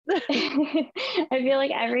I feel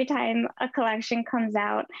like every time a collection comes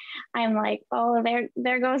out, I'm like, oh,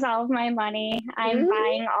 there goes all of my money. I'm Mhm.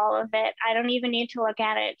 buying all of it. I don't even need to look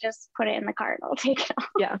at it. Just put it in the cart. I'll take it all.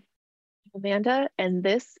 Yeah. Amanda, and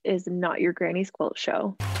this is not your granny's quilt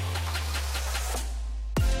show.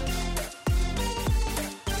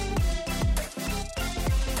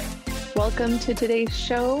 Welcome to today's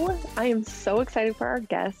show. I am so excited for our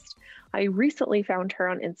guest. I recently found her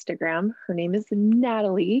on Instagram. Her name is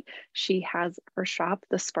Natalie. She has her shop,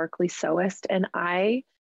 The Sparkly Sewist, and I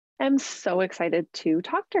am so excited to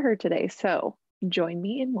talk to her today. So join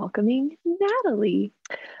me in welcoming Natalie.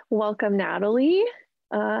 Welcome, Natalie.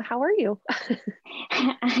 How are you?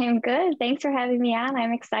 I'm good. Thanks for having me on.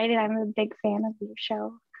 I'm excited. I'm a big fan of your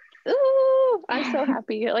show. Ooh, I'm so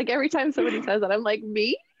happy. Like every time somebody says that, I'm like,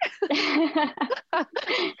 me? I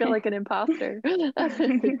feel like an imposter.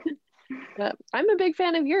 But I'm a big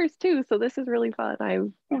fan of yours too, so this is really fun.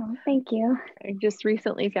 Oh, thank you. I just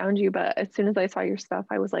recently found you, but as soon as I saw your stuff,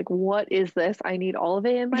 I was like, what is this? I need all of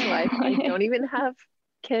it in my life. I don't even have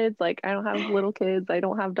kids. Like, I don't have little kids. I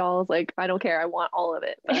don't have dolls. Like, I don't care. I want all of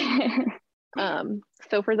it.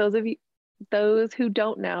 So for those who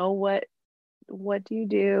don't know, what do you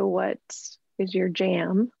do? What is your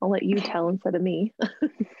jam? I'll let you tell instead of me.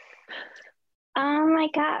 I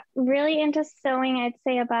got really into sewing, I'd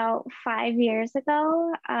say about 5 years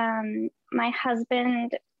ago. My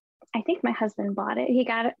husband, I think my husband bought it. He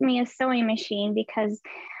got me a sewing machine because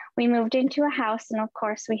we moved into a house, and of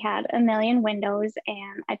course, we had a million windows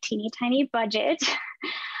and a teeny tiny budget.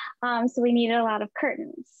 So we needed a lot of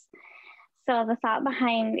curtains. So the thought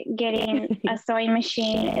behind getting a sewing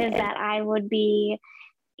machine is that I would be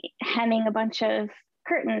hemming a bunch of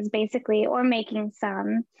curtains, basically, or making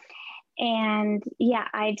some. And yeah,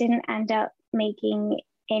 I didn't end up making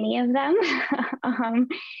any of them.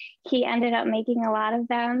 He ended up making a lot of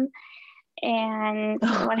them. And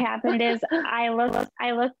what happened is I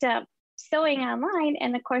looked up sewing online,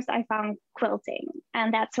 and of course I found quilting,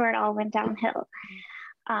 and that's where it all went downhill.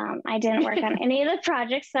 I didn't work on any of the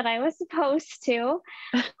projects that I was supposed to.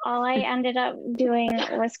 All I ended up doing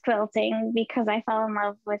was quilting because I fell in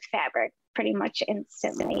love with fabric pretty much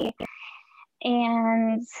instantly.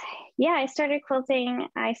 And yeah, I started quilting.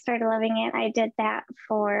 I started loving it. I did that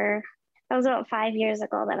that was about 5 years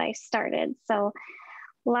ago that I started. So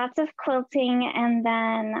lots of quilting. And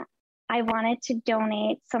then I wanted to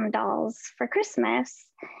donate some dolls for Christmas.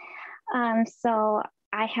 So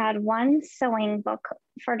I had one sewing book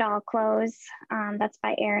for doll clothes. That's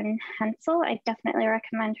by Erin Hensel. I definitely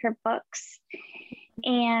recommend her books.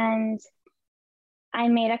 And I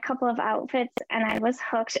made a couple of outfits and I was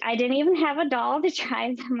hooked. I didn't even have a doll to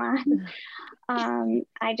try them on.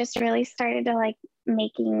 I just really started to like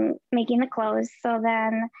making the clothes. So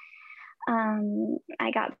then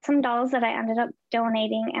I got some dolls that I ended up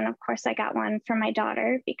donating. And of course, I got one for my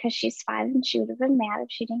daughter because she's 5 and she would have been mad if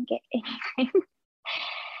she didn't get anything.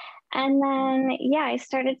 And then, yeah, I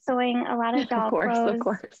started sewing a lot of doll clothes. Of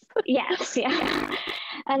course. Yes, yeah.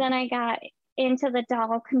 And then I got into the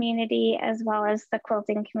doll community as well as the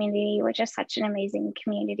quilting community, which is such an amazing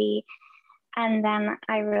community. And then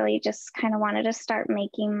I really just kind of wanted to start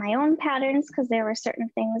making my own patterns because there were certain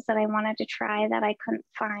things that I wanted to try that I couldn't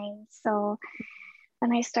find. So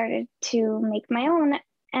then I started to make my own.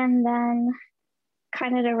 And then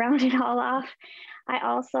kind of to round it all off, I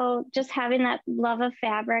also, just having that love of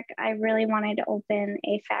fabric, I really wanted to open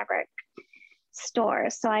a fabric store.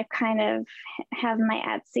 So I kind of have my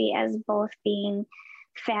Etsy as both being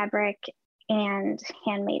fabric and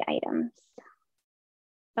handmade items.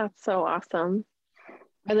 That's so awesome.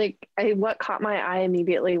 What caught my eye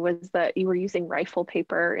immediately was that you were using rifle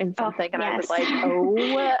paper in something, and yes. I was like,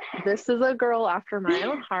 oh, this is a girl after my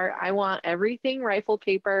own heart. I want everything rifle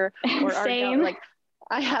paper or Same. like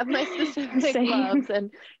I have my specific gloves,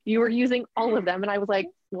 and you were using all of them, and I was like,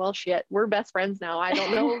 well, shit, we're best friends now. I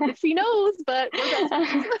don't know if she knows, but we're best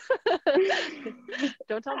friends.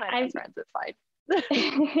 Don't tell my best friends, it's fine.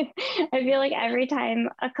 I feel like every time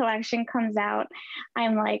a collection comes out,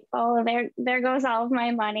 I'm like, oh, there goes all of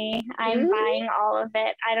my money. I'm buying all of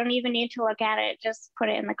it. I don't even need to look at it. Just put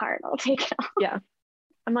it in the cart. I'll take it all. Yeah.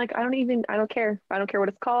 I'm like, I don't care. I don't care what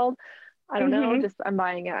it's called. I don't know. Just I'm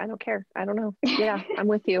buying it. I don't care. I don't know. Yeah, I'm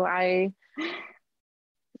with you. It's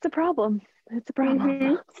a problem. It's a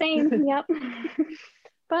problem. Same. Yep.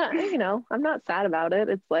 But I'm not sad about it.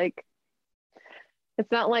 It's like, it's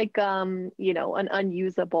not like an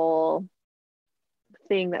unusable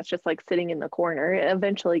thing that's just like sitting in the corner. It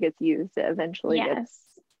eventually gets used. It eventually gets,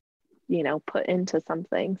 put into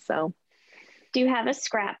something. So Do you have a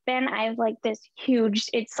scrap bin? I have like this huge,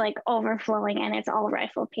 it's like overflowing and it's all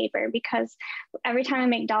rifle paper because every time I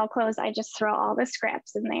make doll clothes, I just throw all the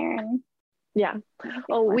scraps in there and Yeah.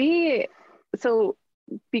 Oh, so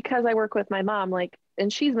because I work with my mom, like,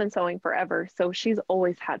 and she's been sewing forever, so she's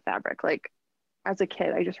always had fabric. Like as a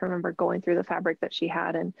kid, I just remember going through the fabric that she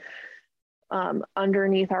had, and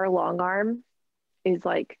underneath our long arm is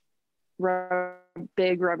like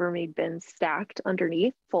big Rubbermaid bins stacked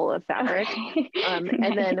underneath full of fabric. okay. And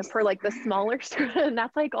then Nice. for like the smaller stuff, and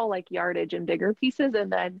that's like all like yardage and bigger pieces.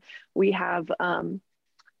 And then we have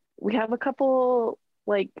a couple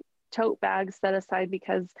like tote bags set aside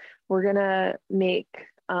because we're gonna make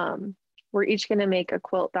we're each gonna make a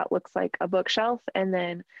quilt that looks like a bookshelf, and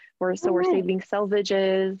then we're Nice. saving the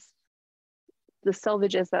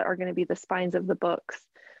selvages that are going to be the spines of the books,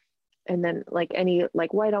 and then like any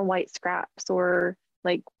like white on white scraps, or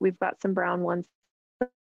like we've got some brown ones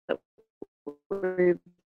that we've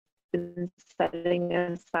been setting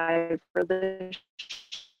aside for the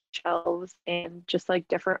shelves, and just like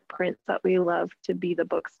different prints that we love to be the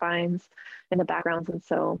book spines and the backgrounds. And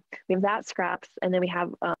so we have that scraps, and then we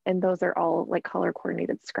have and those are all like color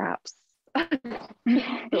coordinated scraps. So,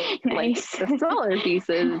 Nice. like the smaller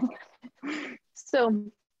pieces. So,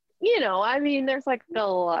 you know, I mean, there's like a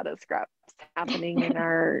lot of scraps happening in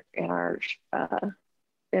our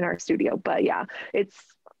studio, but yeah, it's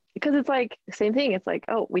because it's like same thing. It's like,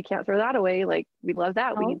 oh, we can't throw that away. Like we love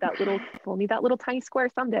that. We Oh. need that we'll need that little tiny square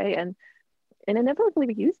someday, and inevitably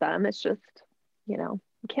we use them. It's just, you know,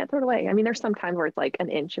 we can't throw it away. I mean, there's some times where it's like an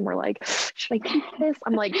inch and we're like, should I keep this?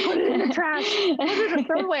 I'm like, put it in the trash,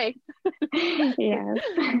 throw it away. Yes.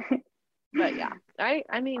 But yeah,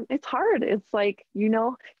 I mean, it's hard. It's like, you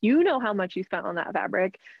know how much you spent on that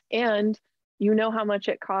fabric, and you know how much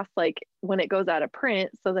it costs like when it goes out of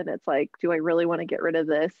print. So then it's like, do I really want to get rid of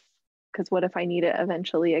this? Because what if I need it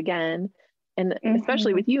eventually again? And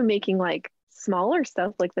especially with you making like smaller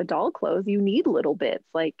stuff like the doll clothes, you need little bits.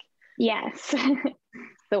 Like, Yes.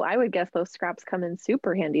 so I would guess those scraps come in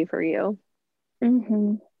super handy for you.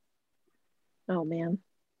 Mm-hmm. Oh man.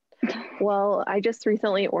 Well, I just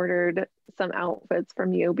recently ordered some outfits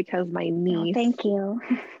from you because my Oh, niece, thank you.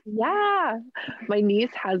 yeah, my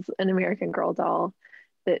niece has an American Girl doll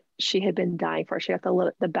that she had been dying for. She got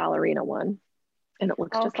the ballerina one, and it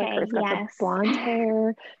looks just like her. Okay, It's got the yes. blonde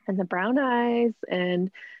hair and the brown eyes,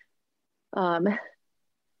 um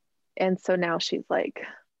and so now she's like,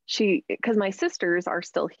 because my sisters are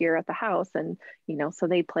still here at the house, and so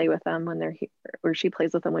they play with them when they're here, or she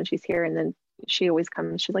plays with them when she's here, and then she always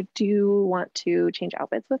comes, she's like, do you want to change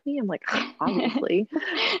outfits with me? I'm like, obviously.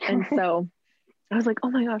 And so I was like,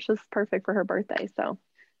 oh my gosh, this is perfect for her birthday. So,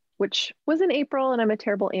 which was in April, and I'm a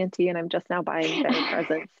terrible auntie and I'm just now buying their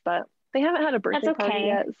presents, but they haven't had a birthday That's party okay.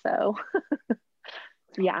 yet. So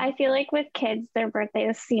yeah. I feel like with kids, their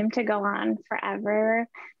birthdays seem to go on forever.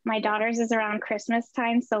 My daughter's is around Christmas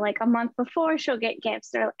time. So like a month before she'll get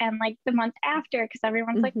gifts, and like the month after, because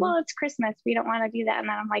everyone's like, well, it's Christmas. We don't want to do that. And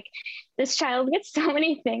then I'm like, this child gets so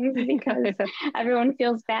many things because everyone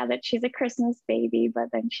feels bad that she's a Christmas baby, but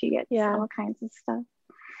then she gets all kinds of stuff.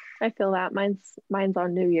 I feel that mine's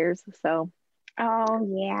on New Year's. So oh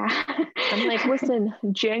yeah. I'm like, listen,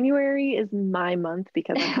 January is my month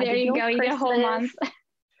because I had there to you deal go. with You get a whole month.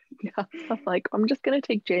 Yeah, I'm like, I'm just gonna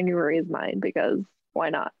take January as mine because why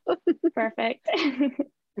not? Perfect.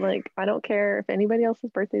 Like, I don't care if anybody else's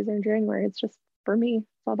birthdays are in January. It's just for me.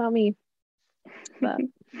 It's all about me. But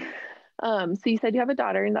so you said you have a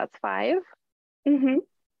daughter, and that's 5. Mm-hmm.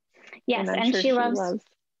 Yes, and sure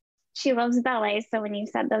she loves ballet. So when you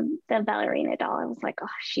said the ballerina doll, I was like, oh,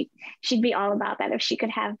 she'd be all about that if she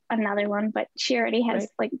could have another one. But she already has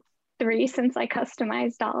like 3 since I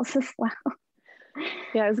customized dolls as well.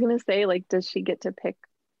 Yeah, I was gonna say, like, does she get to pick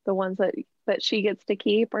the ones that she gets to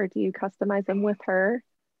keep, or do you customize them with her?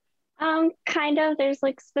 Kind of. There's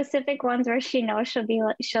like specific ones where she knows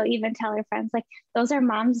she'll even tell her friends like, those are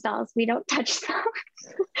mom's dolls. We don't touch them,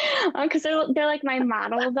 because they're like my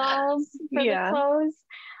model dolls for the clothes.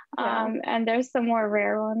 And there's some more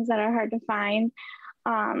rare ones that are hard to find.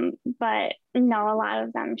 But no, a lot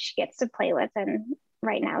of them she gets to play with, and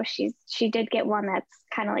right now she did get one that's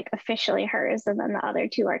kind of like officially hers, and then the other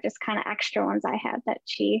 2 are just kind of extra ones I had that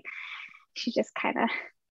she just kind of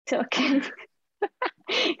took and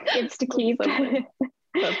gets to keep.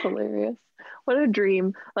 That's hilarious. What a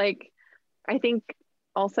dream. Like, I think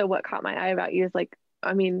also what caught my eye about you is like,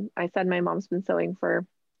 I mean, I said my mom's been sewing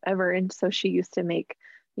forever, and so she used to make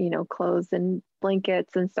clothes and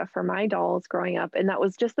blankets and stuff for my dolls growing up. And that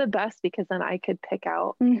was just the best because then I could pick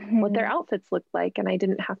out what their outfits looked like. And I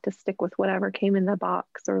didn't have to stick with whatever came in the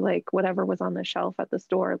box or like whatever was on the shelf at the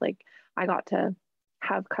store. Like I got to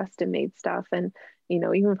have custom made stuff. And,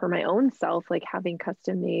 even for my own self, like having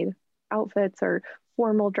custom made outfits or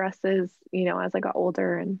formal dresses, as I got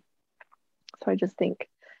older. And so I just think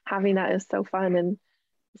having that is so fun. And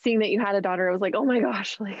seeing that you had a daughter, I was like, oh my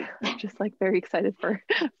gosh, like I'm just like very excited for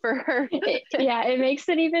her. Yeah, it makes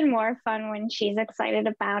it even more fun when she's excited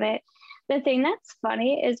about it. The thing that's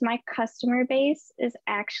funny is my customer base is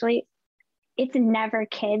actually, it's never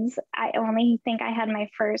kids. I only think I had my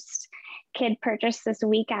first kid purchase this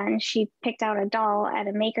weekend. She picked out a doll at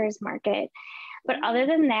a maker's market. But other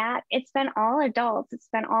than that, it's been all adults. It's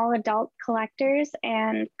been all adult collectors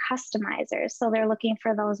and customizers. So they're looking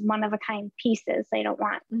for those one of a kind pieces. They don't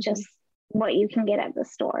want just what you can get at the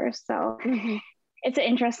store. So it's an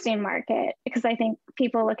interesting market because I think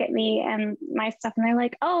people look at me and my stuff and they're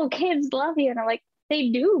like, oh, kids love you. And I'm like, they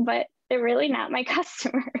do, but they're really not my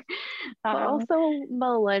customer. Also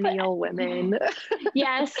millennial women.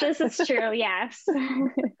 Yes, this is true. Yes.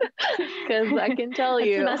 Because I can tell that's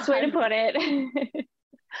you. the best way to put it.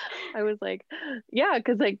 I was like, yeah,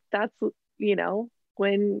 because like that's,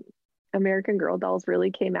 when American Girl dolls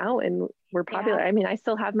really came out and were popular. Yeah. I mean, I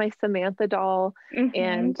still have my Samantha doll.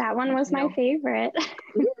 And that one was my favorite.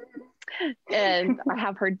 And I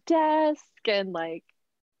have her desk and like,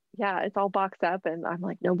 yeah, it's all boxed up and I'm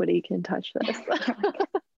like, nobody can touch this.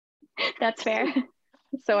 That's fair.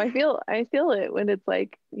 So I feel it when it's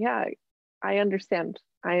like, yeah, I understand.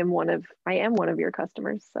 I am one of your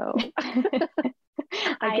customers. So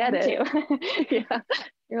I get it. Too. Yeah.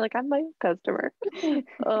 You're like, I'm my customer.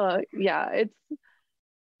 Yeah,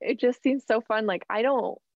 it just seems so fun. Like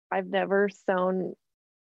I've never sewn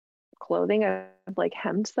clothing. I've like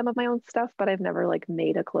hemmed some of my own stuff, but I've never like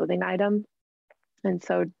made a clothing item. And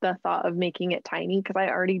so the thought of making it tiny, because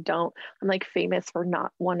I'm like famous for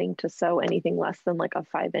not wanting to sew anything less than like a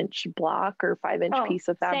 5-inch block or 5-inch piece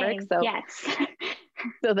of fabric. Same. So yes.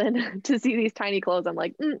 So then to see these tiny clothes, I'm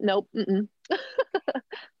like, nope.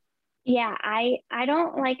 Yeah, I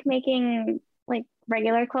don't like making like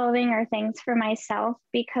regular clothing or things for myself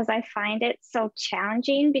because I find it so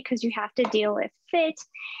challenging because you have to deal with fit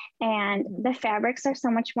and the fabrics are so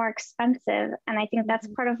much more expensive. And I think that's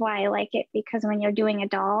part of why I like it because when you're doing a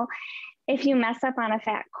doll, if you mess up on a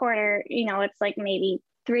fat quarter, it's like maybe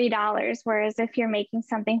 $3. Whereas if you're making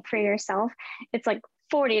something for yourself, it's like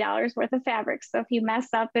 $40 worth of fabric. So if you mess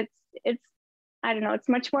up, it's I don't know, it's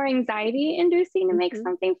much more anxiety inducing to make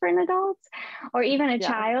something for an adult or even a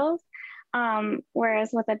child. Whereas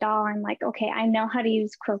with a doll, I'm like, okay, I know how to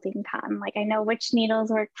use quilting cotton. Like I know which needles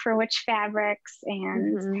work for which fabrics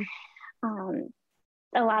and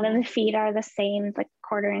a lot of the feet are the same, like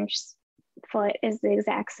 1/4-inch foot is the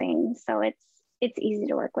exact same. So it's easy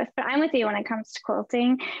to work with. But I'm with you when it comes to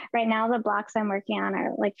quilting. Right now, the blocks I'm working on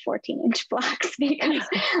are like 14-inch blocks because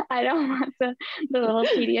I don't want the little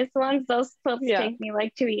tedious ones. Those quilts take me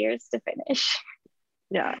like 2 years to finish.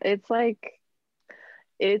 Yeah,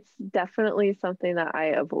 it's definitely something that I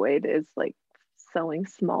avoid is like sewing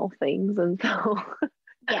small things. And so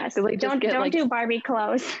yes, don't do Barbie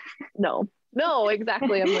clothes. No,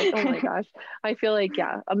 exactly. I'm like, oh my gosh. I feel like,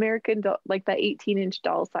 American doll, like that 18-inch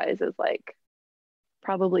doll size is like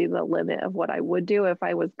probably the limit of what I would do if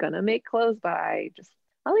I was gonna make clothes, but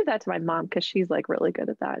I'll leave that to my mom because she's like really good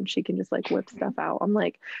at that and she can just like whip stuff out. I'm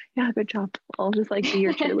like, yeah, good job. I'll just like be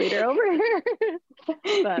your cheerleader over here.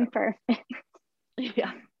 But, perfect.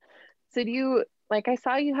 Yeah. So do you, like I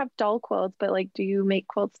saw you have doll quilts, but like do you make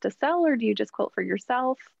quilts to sell or do you just quilt for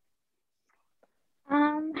yourself?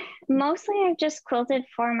 Mostly I've just quilted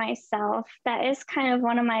for myself. That is kind of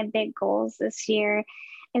one of my big goals this year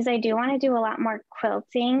is I do want to do a lot more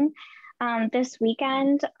quilting. This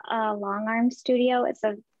weekend, Long Arm Studio, it's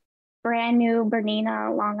a brand new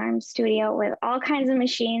Bernina long arm studio with all kinds of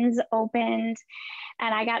machines opened.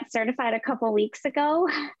 And I got certified a couple weeks ago.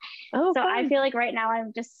 Oh, so fun. I feel like right now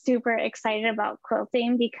I'm just super excited about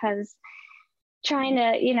quilting because trying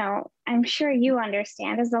to, I'm sure you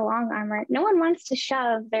understand as a long armer, no one wants to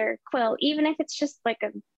shove their quilt, even if it's just like a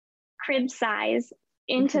crib size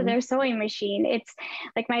into their sewing machine. It's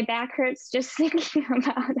like my back hurts just thinking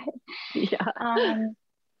about it. Yeah.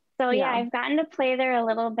 So I've gotten to play there a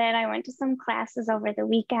little bit. I went to some classes over the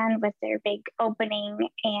weekend with their big opening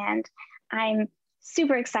and I'm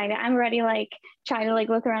super excited. I'm ready, like try to like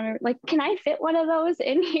look around, like, can I fit one of those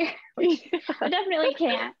in here? I definitely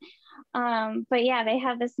can't. But yeah, they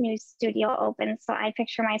have this new studio open, so I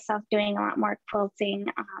picture myself doing a lot more quilting.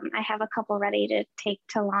 I have a couple ready to take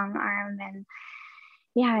to long arm, and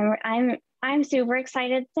yeah, I'm super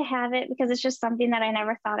excited to have it because it's just something that I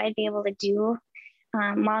never thought I'd be able to do.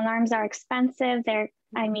 Long arms are expensive.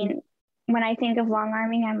 I mean, when I think of long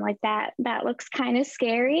arming, I'm like that looks kind of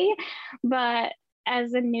scary, but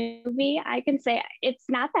as a newbie, I can say it's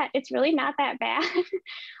really not that bad.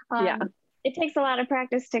 Yeah. It takes a lot of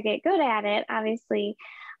practice to get good at it, obviously.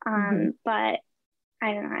 But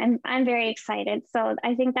I don't know. I'm very excited. So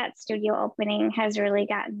I think that studio opening has really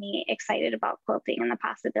gotten me excited about quilting and the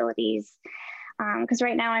possibilities. Because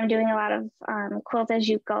right now I'm doing a lot of quilt as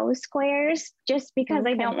you go squares, just because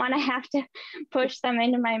I don't want to have to push them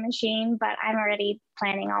into my machine. But I'm already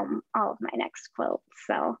planning all of my next quilts.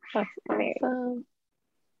 So that's awesome.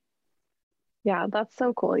 Yeah, that's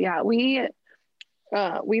so cool. Yeah, we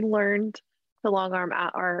learned the long arm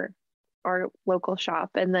at our local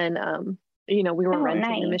shop, and then we were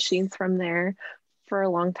renting the machines from there for a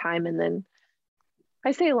long time, and then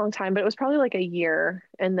I say a long time, but it was probably like a year,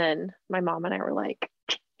 and then my mom and I were like,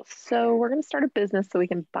 so we're gonna start a business so we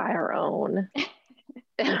can buy our own.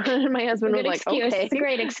 And my husband was like, okay. It's a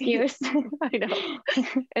great excuse. I know.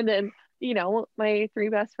 And then my three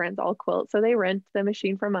best friends all quilt, so they rent the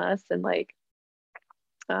machine from us, and like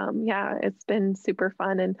yeah, it's been super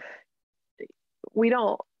fun. And we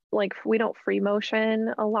don't free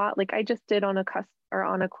motion a lot. Like I just did on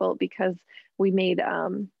a quilt because we made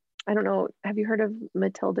I don't know, have you heard of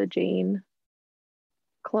Matilda Jane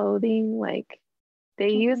clothing? Like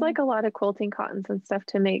they use like a lot of quilting cottons and stuff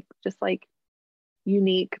to make just like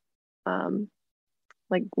unique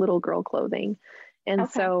like little girl clothing. And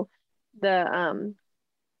so the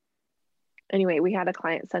anyway, we had a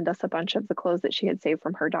client send us a bunch of the clothes that she had saved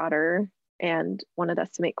from her daughter and wanted us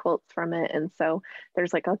to make quilts from it. And so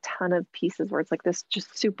there's like a ton of pieces where it's like this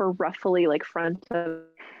just super ruffly like front of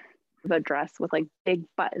a dress with like big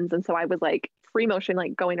buttons. And so I was like free motion,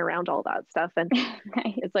 like going around all that stuff. And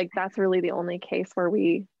it's like, that's really the only case where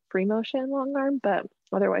we free motion long arm, but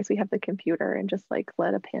otherwise we have the computer and just like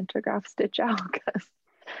let a pantograph stitch out because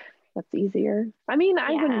that's easier. I mean,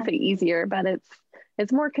 I wouldn't say easier, but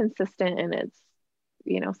it's more consistent, and it's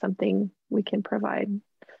something we can provide.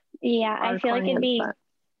 Yeah, I feel like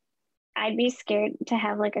I'd be scared to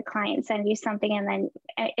have like a client send you something, and then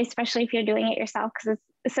especially if you're doing it yourself, because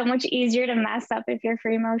it's so much easier to mess up if you're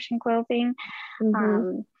free motion quilting.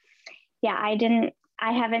 Yeah,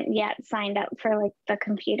 I haven't yet signed up for like the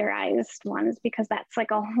computerized ones because that's like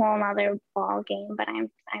a whole nother ball game. But I'm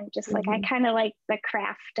just like, I kind of like the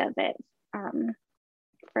craft of it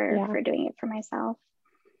for doing it for myself.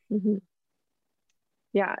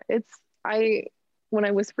 Yeah, when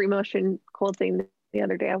I was free motion quilting the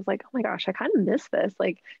other day, I was like, oh my gosh, I kind of miss this.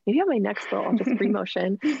 Like maybe on my next quilt, I'll just free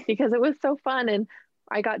motion because it was so fun. And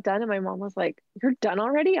I got done and my mom was like, you're done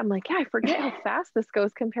already? I'm like, yeah, I forget how fast this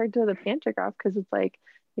goes compared to the pantograph, because it's like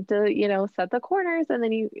you have to, set the corners and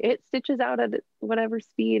then it stitches out at whatever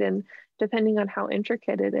speed and depending on how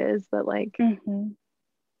intricate it is. But like,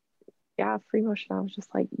 yeah, free motion, I was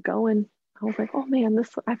just like going. I was like, oh man,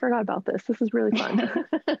 I forgot about this. This is really fun.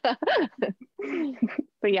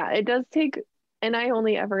 But yeah, it does take, and I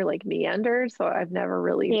only ever like meandered, so I've never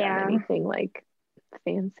really done anything like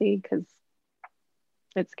fancy because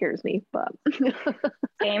it scares me, but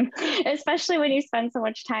same, especially when you spend so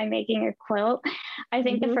much time making a quilt. I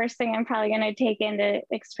think the first thing I'm probably going to take in to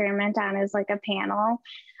experiment on is like a panel.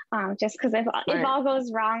 Just because if all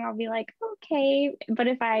goes wrong, I'll be like, okay. But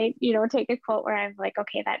if I, take a quilt where I'm like,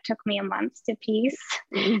 okay, that took me a month to piece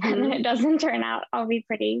and it doesn't turn out, I'll be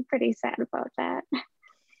pretty sad about that.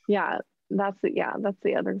 Yeah, that's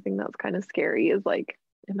the other thing that's kind of scary is like,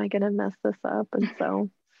 am I going to mess this up? And so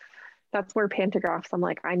that's where pantographs, I'm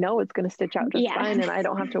like, I know it's going to stitch out just fine and I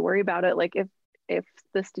don't have to worry about it. Like if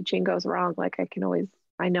the stitching goes wrong, like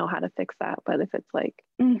I know how to fix that. But if it's like,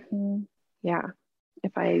 yeah,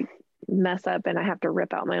 if I mess up and I have to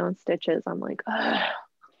rip out my own stitches, I'm like,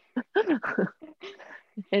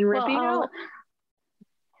 and ripping out.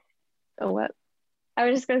 Oh, what? I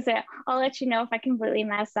was just gonna say, I'll let you know if I completely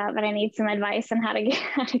mess up, but I need some advice on how to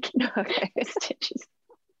get stitches.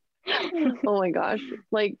 Oh my gosh!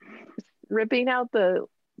 Like ripping out the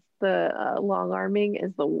long arming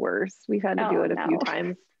is the worst. We've had to do it a few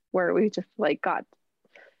times where we just like got.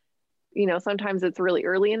 Sometimes it's really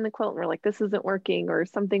early in the quilt and we're like, this isn't working or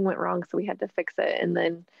something went wrong. So we had to fix it. And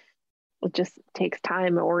then it just takes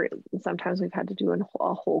time. Or sometimes we've had to do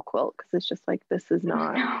a whole quilt because it's just like, this isn't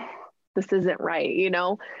right,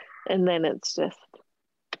 And then it's just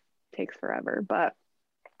takes forever. But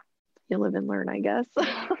you live and learn, I guess.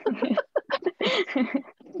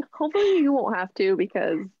 Hopefully you won't have to,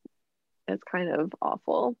 because it's kind of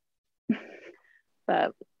awful,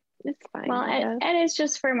 but it's fine. Well, I guess. and it's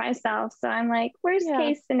just for myself. So I'm like, worst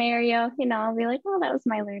case scenario, I'll be like, well, that was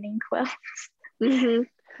my learning quilt. Mm-hmm.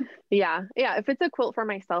 Yeah. If it's a quilt for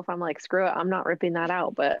myself, I'm like, screw it, I'm not ripping that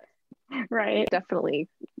out. But right. definitely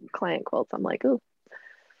client quilts, I'm like, oh.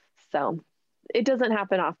 So it doesn't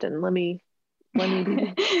happen often. Let me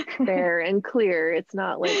be fair and clear. It's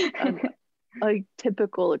not like a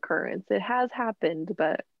typical occurrence. It has happened,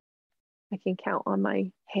 but I can count on my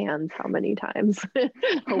hands how many times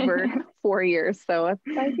over 4 years. So I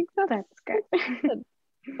think that's good.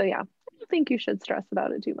 So yeah, I don't think you should stress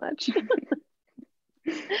about it too much.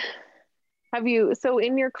 So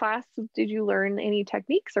in your class, did you learn any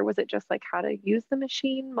techniques, or was it just like how to use the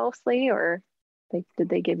machine mostly, or did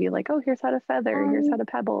they give you like, oh, here's how to feather, here's how to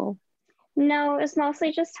pebble? No, it's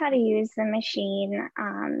mostly just how to use the machine.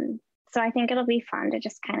 So I think it'll be fun to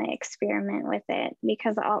just kind of experiment with it,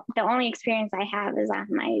 because the only experience I have is on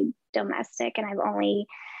my domestic, and I've only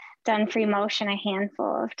done free motion a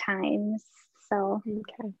handful of times. So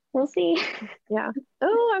okay, we'll see. Yeah.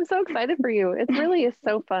 Oh, I'm so excited for you. It really is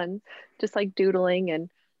so fun, just like doodling. And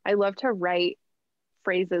I love to write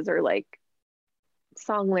phrases or like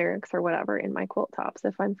song lyrics or whatever in my quilt tops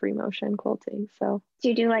if I'm free motion quilting. So do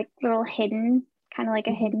you do like little hidden, kind of like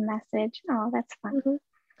a mm-hmm. hidden message? Oh, that's fun. Mm-hmm.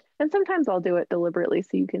 And sometimes I'll do it deliberately so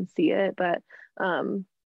you can see it, but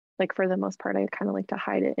like for the most part, I kind of like to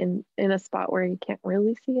hide it in a spot where you can't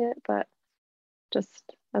really see it, but just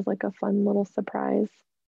as like a fun little surprise.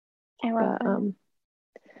 I love that.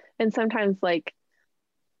 And sometimes like,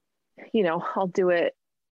 I'll do it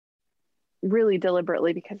really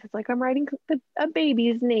deliberately because it's like I'm writing a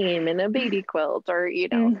baby's name in a baby quilt, or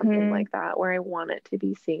something like that where I want it to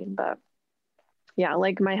be seen. But yeah,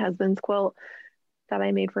 like my husband's quilt that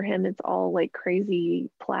I made for him, it's all like crazy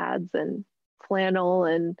plaids and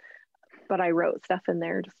flannel, but I wrote stuff in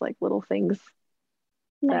there, just like little things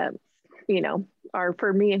that are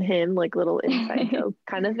for me and him, like little inside joke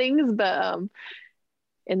kind of things. But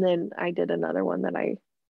and then I did another one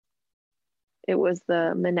it was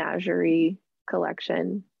the menagerie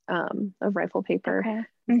collection of rifle paper. Okay.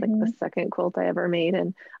 It's like the second quilt I ever made,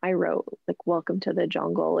 and I wrote like "Welcome to the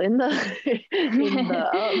Jungle" in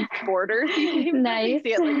the border. Nice.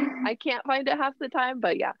 See it, like, I can't find it half the time,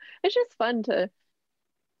 but yeah, it's just fun to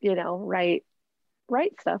write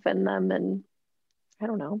stuff in them, and I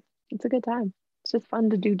don't know, it's a good time. It's just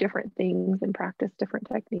fun to do different things and practice different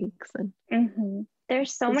techniques, and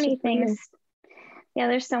there's so many things. Yeah,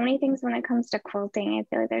 there's so many things when it comes to quilting. I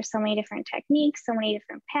feel like there's so many different techniques, so many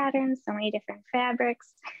different patterns, so many different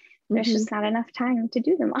fabrics. There's just not enough time to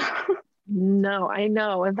do them all. No, I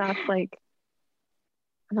know. And that's like,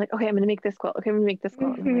 I'm like, okay, I'm going to make this quilt. Okay, I'm going to make this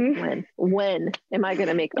quilt. And I'm like, when am I going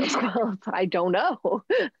to make those quilts? I don't know.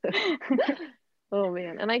 Oh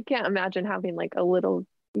man. And I can't imagine having like a little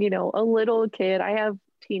kid. I have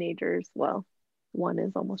teenagers. Well, one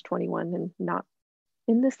is almost 21 and not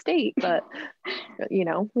in the state, but we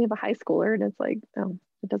have a high schooler, and it's like, oh,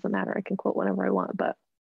 it doesn't matter, I can quilt whenever I want. But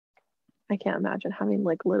I can't imagine having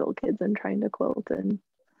like little kids and trying to quilt. And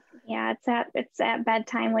yeah, it's at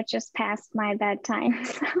bedtime, which is past my bedtime,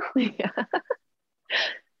 so. Yeah.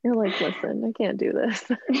 You're like, listen, I can't do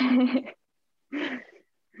this.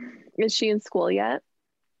 Is she in school yet?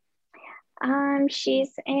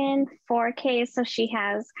 She's in 4K, so she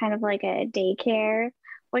has kind of like a daycare,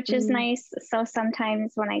 which is nice. So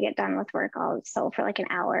sometimes when I get done with work, I'll sew for like an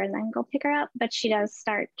hour and then go pick her up. But she does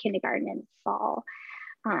start kindergarten in fall.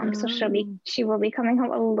 So she will be coming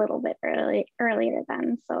home a little bit earlier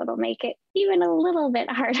then. So it'll make it even a little bit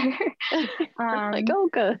harder. Like, oh,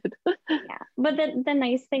 good. Yeah. But the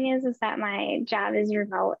nice thing is that my job is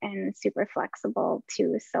remote and super flexible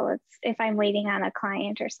too. So if I'm waiting on a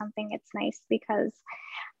client or something, it's nice because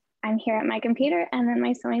I'm here at my computer and then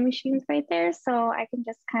my sewing machine's right there. So I can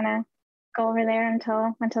just kind of go over there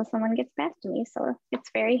until someone gets back to me. So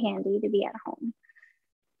it's very handy to be at home.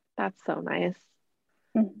 That's so nice.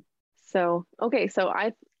 So, okay. So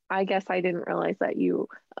I guess I didn't realize that you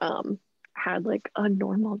had like a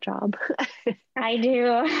normal job. I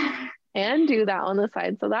do. And do that on the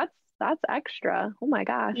side. So that's extra. Oh my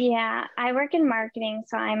gosh. Yeah, I work in marketing,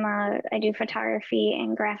 so I do photography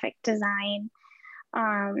and graphic design.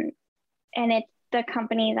 And the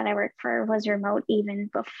company that I work for was remote even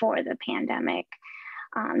before the pandemic.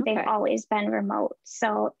 They've always been remote.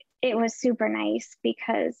 So it was super nice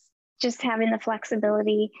because just having the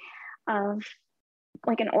flexibility of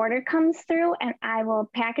like an order comes through and I will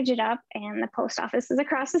package it up, and the post office is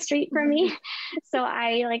across the street from me. So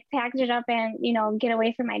I like package it up and, get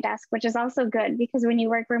away from my desk, which is also good because when you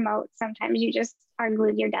work remote, sometimes you just are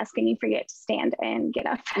glued to your desk and you forget to stand and get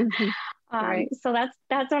up. Right. So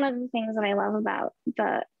that's one of the things that I love about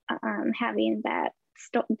the having that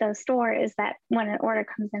the store is that when an order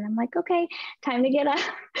comes in, I'm like, okay, time to get up,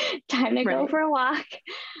 time to go for a walk.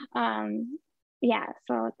 Yeah,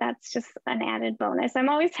 so that's just an added bonus. I'm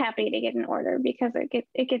always happy to get an order because it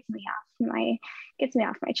gets me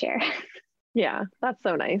off my chair. Yeah, that's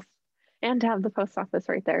so nice. And to have the post office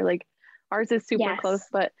right there. Like ours is super close,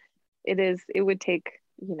 but it would take,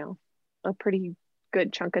 a pretty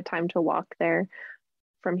good chunk of time to walk there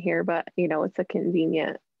from here. But, it's a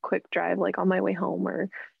convenient, quick drive, like on my way home or,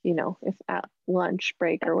 if at lunch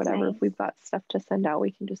break or whatever, if we've got stuff to send out, we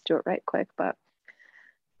can just do it right quick. But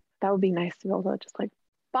that would be nice to be able to just like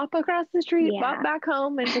bop across the street, bop back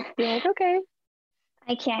home and just be like, okay.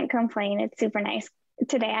 I can't complain. It's super nice.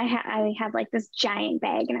 Today I had like this giant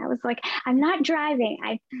bag and I was like, I'm not driving.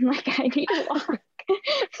 I need to walk.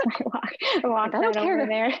 I walked that over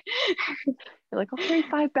there. You're like, I'll carry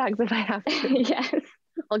 5 bags if I have to. Yes.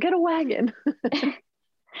 I'll get a wagon.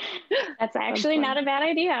 That's actually not a bad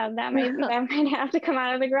idea. That might have to come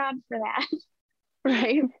out of the garage for that.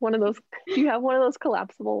 Right. Do you have one of those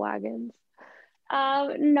collapsible wagons?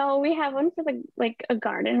 No, we have one for like a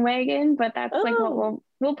garden wagon, but that's like what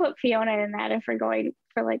we'll put Fiona in that if we're going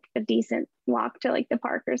for like a decent walk to like the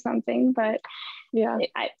park or something. But yeah,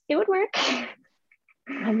 it would work.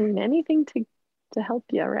 I mean, anything to help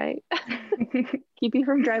you, right? Keep you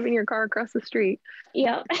from driving your car across the street.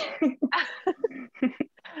 Yep.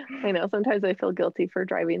 I know sometimes I feel guilty for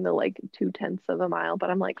driving the like 0.2 of a mile, but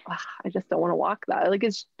I'm like, I just don't want to walk that. Like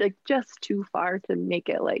it's like just too far to make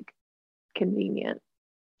it like convenient.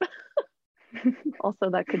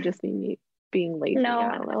 Also, that could just be me being lazy. No,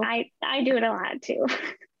 I don't know. I do it a lot too.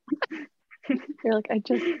 You're like, I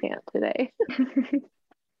just can't today.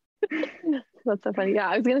 That's so funny. Yeah,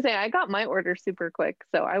 I was gonna say I got my order super quick,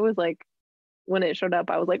 so I was like, when it showed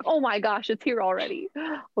up, I was like, oh my gosh, it's here already.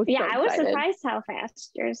 I was surprised how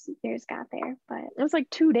fast yours got there, but it was like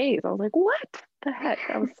 2 days. I was like, what the heck?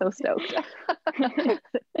 I was so stoked.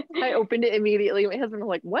 I opened it immediately. My husband was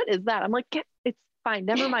like, what is that? I'm like, it's fine,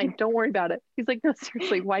 never mind, don't worry about it. He's like, no,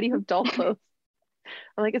 seriously, why do you have doll clothes?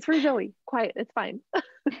 I'm like, it's for Zoe, quiet, it's fine.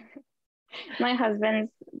 My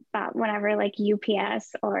husband's whenever like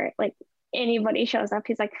UPS or like anybody shows up,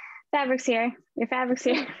 he's like, fabric's here, your fabric's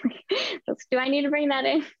here. Do I need to bring that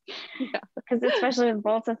in? Yeah, because especially with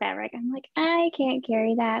bolts of fabric, I'm like, I can't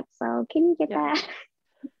carry that, so can you get that?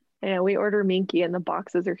 Yeah, we order Minky and the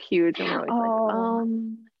boxes are huge and we're always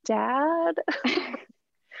like, Dad.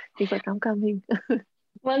 He's like, I'm coming.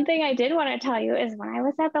 One thing I did want to tell you is when I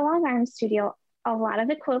was at the long arm studio, a lot of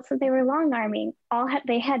the quilts that they were long arming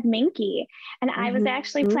they had Minky, and I was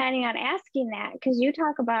actually planning on asking that because you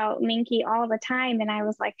talk about Minky all the time, and I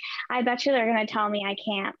was like, I bet you they're going to tell me I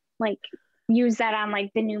can't like use that on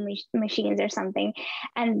like the new machines or something.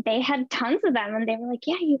 And they had tons of them, and they were like,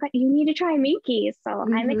 yeah, you need to try Minky. So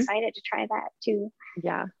I'm excited to try that too.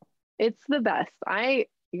 Yeah, it's the best.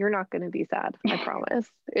 You're not going to be sad, I promise.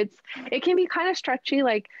 It can be kind of stretchy,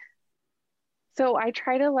 like, so I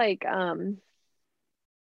try to like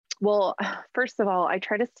well, first of all, I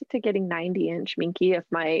try to stick to getting 90-inch Minky if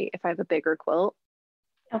I have a bigger quilt.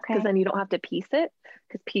 Okay. Because then you don't have to piece it,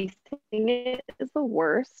 because piecing it is the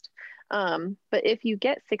worst. But if you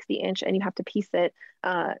get 60-inch and you have to piece it,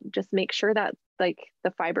 just make sure that like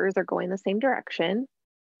the fibers are going the same direction.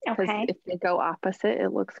 Because if they go opposite,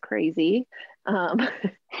 it looks crazy.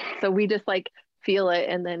 So we just like feel it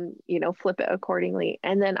and then, flip it accordingly.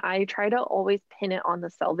 And then I try to always pin it on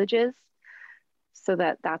the selvages. So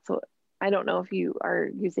that's what, I don't know if you are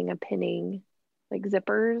using a pinning like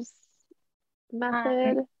zippers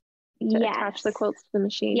method to attach the quilts to the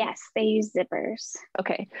machine. Yes, they use zippers.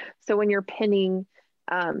 Okay. So when you're pinning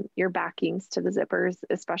your backings to the zippers,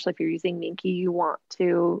 especially if you're using Minky, you want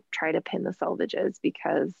to try to pin the selvages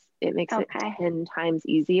because it makes it 10 times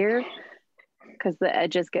easier because the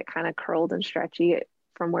edges get kind of curled and stretchy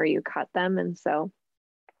from where you cut them. And so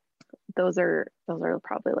those are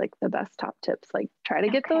probably like the best top tips. Like try to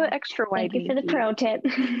get the extra wide. Thank you for the pro tip.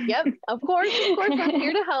 Yep, of course. I'm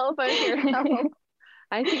here to help.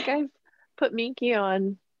 I think I've put Minky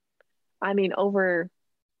on, over,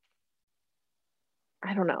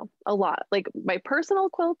 I don't know, a lot. Like my personal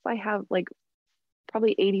quilts, I have like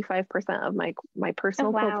probably 85% of my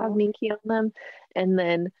personal quilts have Minky on them. And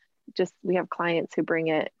then just we have clients who bring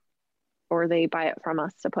it or they buy it from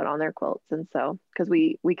us to put on their quilts. And so, because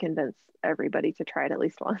we convince everybody to try it at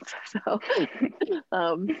least once. So,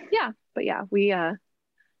 yeah, but yeah, we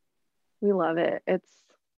love it. It's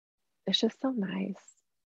just so nice.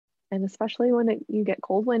 And especially when you get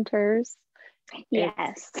cold winters,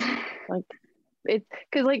 Yes. like it's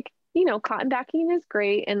because like, cotton backing is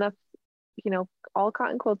great and all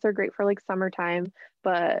cotton quilts are great for like summertime,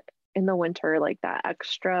 but in the winter, like that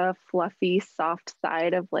extra fluffy, soft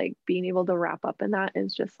side of like being able to wrap up in that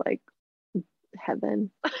is just like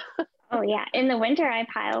heaven. Oh yeah. In the winter, I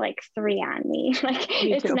pile like 3 on me. Like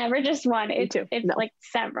Me it's too. never just one. Me too. It's No. like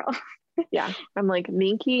several. Yeah. I'm like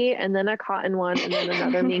minky and then a cotton one and then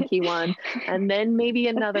another minky one and then maybe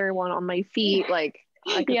another one on my feet. Like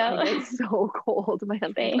I get so cold. My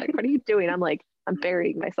husband's like, what are you doing? I'm like, I'm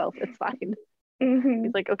burying myself. It's fine. Mm-hmm.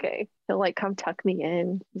 He's like, okay. He'll like come tuck me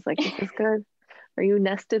in. He's like, is this good? Are you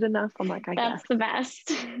nested enough? I'm like, I guess. That's the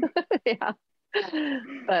best. Yeah.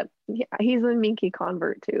 But yeah, he's a minky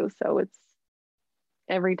convert too. So it's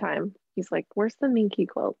every time he's like, where's the minky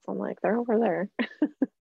quilts? I'm like, they're over there.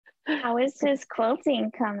 How is his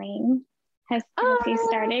quilting coming? Has he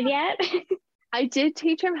started yet? I did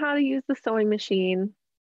teach him how to use the sewing machine.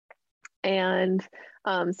 And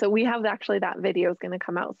so we have actually that video is going to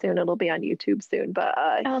come out soon. It'll be on YouTube soon. But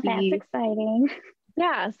that's exciting.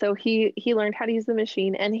 Yeah, so he learned how to use the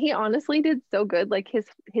machine and he honestly did so good. Like his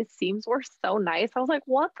seams were so nice. I was like,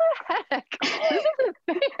 what the heck? This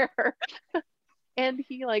isn't fair. And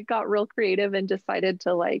he like got real creative and decided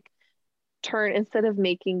to like turn instead of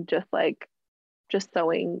making just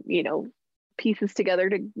sewing, pieces together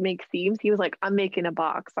to make seams. He was like, I'm making a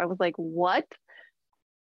box. I was like, what?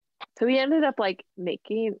 So he ended up like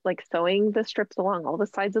sewing the strips along all the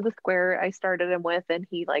sides of the square I started him with, and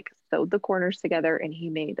he like sewed the corners together and he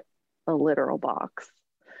made a literal box.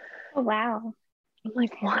 Oh wow. I'm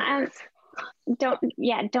like, what?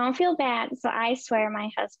 Don't feel bad. So I swear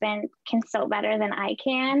my husband can sew better than I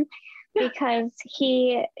can because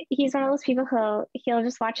he's one of those people he'll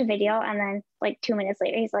just watch a video and then like 2 minutes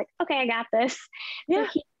later he's like, okay, I got this. Yeah.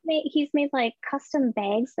 So he's made like custom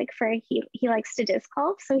bags like for he likes to disc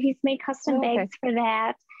golf, so he's made custom bags for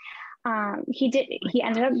that. He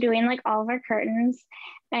ended up doing like all of our curtains,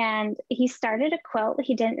 and he started a quilt.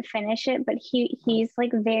 He didn't finish it, but he's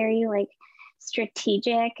like very like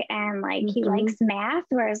strategic and like he likes math,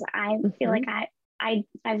 whereas I feel like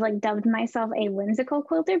I've like dubbed myself a whimsical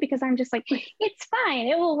quilter because I'm just like, it's fine,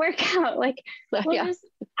 it will work out. Like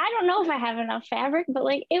I don't know if I have enough fabric, but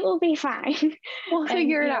like it will be fine. We'll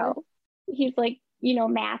figure it out. He's like,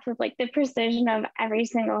 math with like the precision of every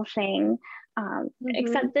single thing.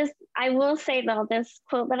 Except this, I will say though, this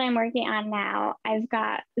quilt that I'm working on now,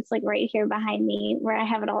 it's like right here behind me where I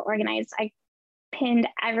have it all organized. I pinned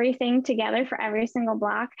everything together for every single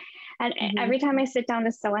block. And every time I sit down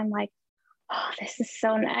to sew, I'm like, oh, this is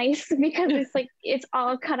so nice because it's like, it's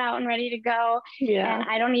all cut out and ready to go. Yeah. And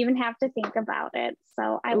I don't even have to think about it.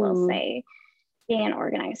 So I will say being an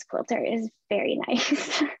organized quilter is very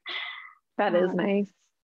nice. That is nice.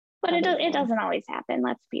 But it doesn't always happen.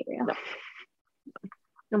 Let's be real. No.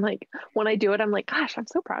 I'm like, when I do it, I'm like, gosh, I'm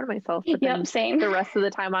so proud of myself. But then same. The rest of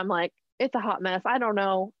the time, I'm like, it's a hot mess. I don't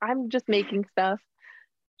know. I'm just making stuff.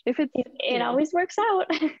 It always works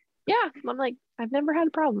out. Yeah. I'm like, I've never had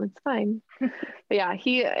a problem. It's fine. But yeah,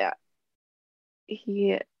 he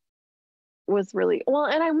was really well,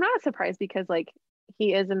 and I'm not surprised because like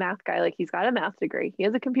he is a math guy. Like he's got a math degree. He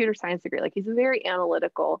has a computer science degree. Like he's very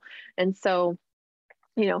analytical. And so,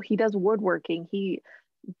 he does woodworking. He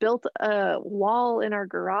built a wall in our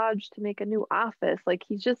garage to make a new office. Like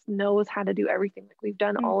he just knows how to do everything. Like we've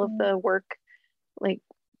done all of the work, like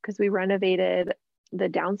because we renovated the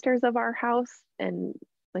downstairs of our house and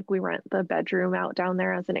like we rent the bedroom out down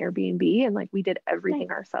there as an Airbnb, and like we did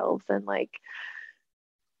everything ourselves. And like,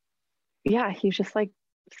 yeah, he's just like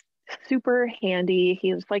super handy.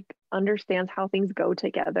 He just like understands how things go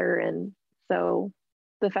together. And so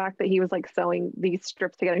the fact that he was like sewing these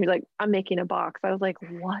strips together, he's like, I'm making a box. I was like,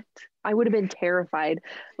 what? I would have been terrified.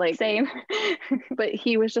 Like, same. But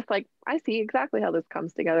he was just like, I see exactly how this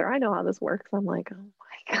comes together. I know how this works. I'm like, oh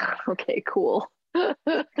my God, okay, cool.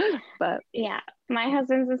 But yeah, my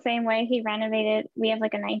husband's the same way. He renovated, we have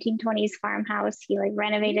like a 1920s farmhouse. He like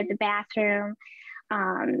renovated the bathroom,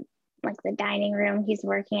 like the dining room. He's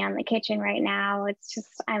working on the kitchen right now. It's just,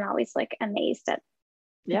 I'm always like amazed at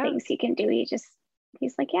the things he can do.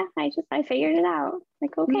 He's like, yeah, I figured it out.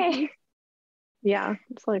 Like, okay. Yeah,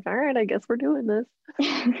 it's like, all right, I guess we're doing this.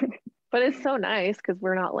 But it's so nice because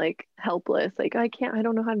we're not like helpless. Like, I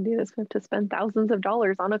don't know how to do this. We have to spend thousands of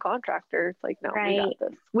dollars on a contractor. It's like, no, we got Right.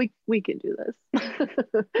 this. We can do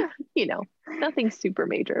this. You know, nothing super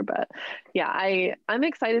major, but yeah, I'm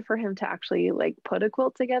excited for him to actually like put a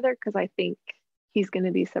quilt together because I think he's going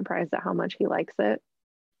to be surprised at how much he likes it.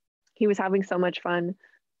 He was having so much fun.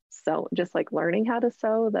 So just like learning how to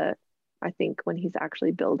sew that I think when he's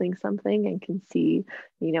actually building something and can see,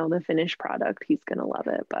 the finished product, he's going to love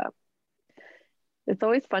it. But it's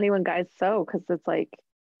always funny when guys sew because it's like,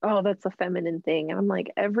 oh, that's a feminine thing. And I'm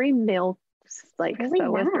like, every male like Really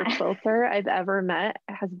sewist or not. quilter I've ever met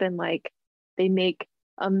has been like, they make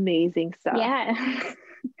amazing stuff. Yeah.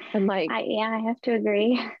 And like I have to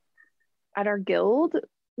agree. at our guild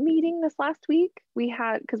meeting this last week, we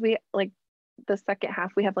had, because we like the second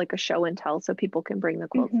half, we have like a show and tell so people can bring the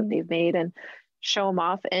quilts that Hmm. they've made and show them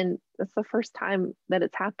off. And it's the first time that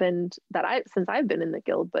it's happened since I've been in the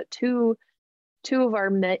guild, but two of our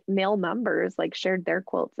male members like shared their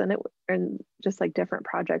quilts and just like different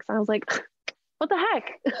projects. And I was like, what the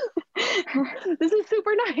heck? This is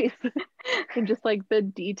super nice. And just like the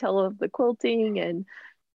detail of the quilting, and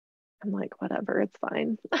I'm like, whatever, it's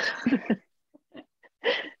fine.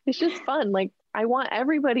 It's just fun. Like I want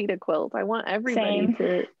everybody to quilt. I want everybody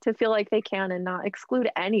Same. to feel like they can and not exclude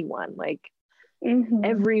anyone. Like Hmm.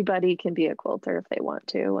 everybody can be a quilter if they want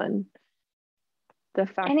to. And the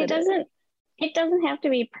fact And that it doesn't have to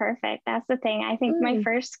be perfect. That's the thing. I think my mm,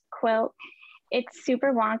 first quilt, it's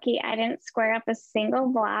super wonky. I didn't square up a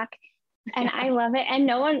single block and yeah. I love it. And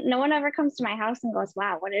no one ever comes to my house and goes,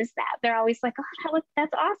 "Wow, what is that?" They're always like, "Oh,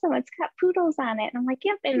 that's awesome. It's got poodles on it." And I'm like,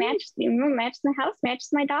 "Yep, it matches the house, matches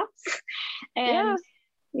my dogs." Yeah. And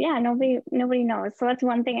yeah, nobody knows. So that's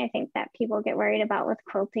one thing I think that people get worried about with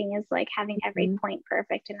quilting is like having every Mm-mm, point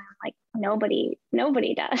perfect. And I'm like,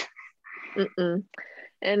 nobody does. mm-mm.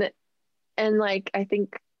 And like I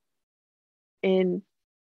think in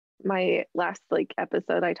my last like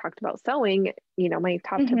episode I talked about sewing, my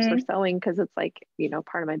top tips for Hmm. sewing because it's like,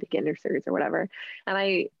 part of my beginner series or whatever. And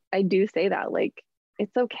I do say that like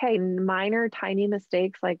it's okay. Minor tiny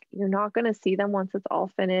mistakes, like you're not going to see them once it's all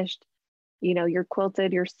finished. You're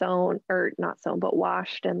quilted, you're sewn or not sewn, but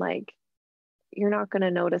washed, and like you're not going to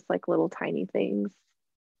notice like little tiny things.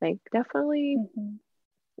 Like definitely Hmm.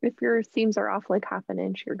 if your seams are off like half an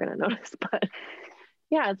inch, you're going to notice. But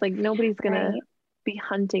yeah, it's like nobody's going to Right. be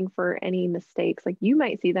hunting for any mistakes. Like you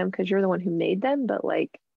might see them because you're the one who made them, but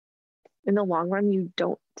like in the long run, you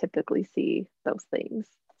don't typically see those things.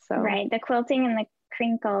 So Right. The quilting and the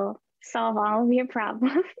crinkle solve all of your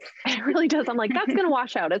problems. it really does. I'm like, that's going to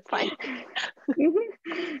wash out. It's fine.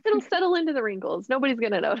 It'll settle into the wrinkles. Nobody's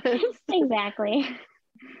going to notice. Exactly.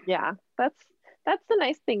 Yeah, that's the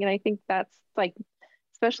nice thing. And I think that's like,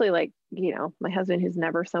 especially like, my husband who's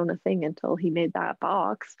never sewn a thing until he made that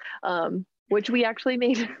box. Which we actually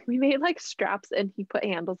made, we made like straps and he put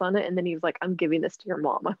handles on it. And then he was like, I'm giving this to your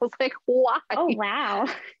mom. I was like, why? Oh, wow.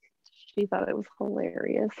 She thought it was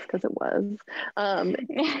hilarious because it was. Um,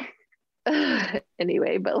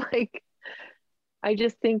 anyway, but like, I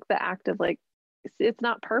just think the act of like, it's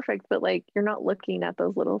not perfect, but like, you're not looking at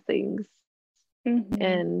those little things. Hmm.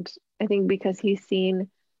 And I think because he's seen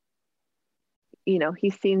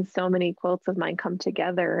so many quilts of mine come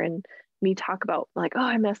together and me talk about like, oh,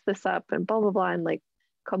 I messed this up and blah, blah, blah, and like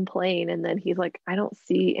complain. And then he's like, I don't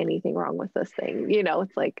see anything wrong with this thing.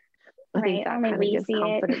 It's like, I think Right. that Only kind of we gives see it.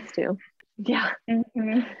 confidence too. Yeah.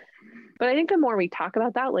 Hmm. But I think the more we talk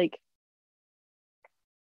about that, like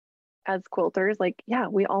as quilters, like, yeah,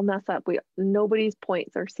 we all mess up. Nobody's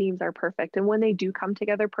points or seams are perfect. And when they do come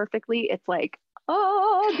together perfectly, it's like,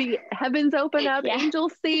 oh, the heavens open up, Yeah.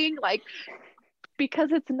 angels sing, like,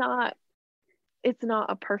 because it's not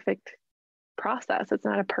a perfect process. It's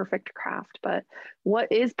not a perfect craft, but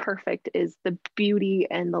what is perfect is the beauty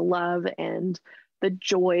and the love and the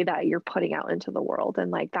joy that you're putting out into the world.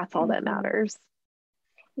 And like, that's all that Hmm. matters.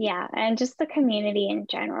 Yeah. And just the community in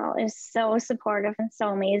general is so supportive and so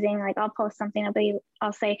amazing. Like I'll post something,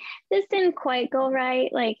 I'll say, this didn't quite go right.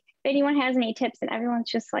 Like if anyone has any tips, and everyone's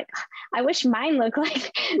just like, I wish mine looked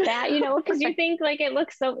like that, because you think like it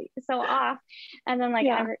looks so off. And then like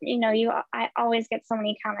Yeah. I always get so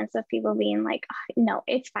many comments of people being like, "Oh, no,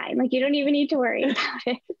 it's fine. Like you don't even need to worry about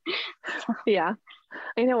it." So Yeah.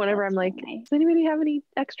 I know whenever I'm that's like, really nice. does anybody have any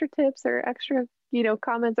extra tips or extra,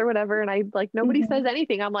 comments or whatever? And I like, nobody says Hmm.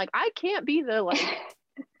 anything. I'm like, I can't be the like,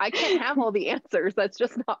 I can't have all the answers. That's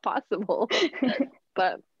just not possible.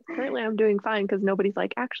 But currently I'm doing fine because nobody's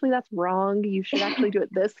like, actually, that's wrong. You should actually do it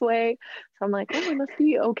this way. So I'm like, oh, I must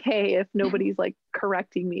be okay if nobody's like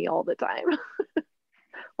correcting me all the time.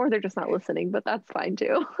 or they're just not listening, but that's fine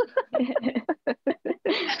too.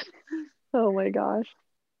 Oh my gosh.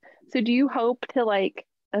 So do you hope to like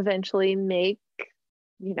eventually make,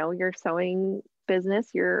 your sewing business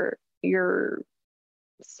your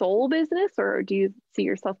sole business, or do you see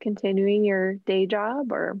yourself continuing your day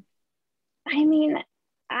job or? I mean,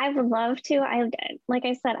 I would love to. Like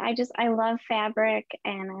I said, I love fabric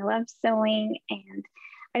and I love sewing and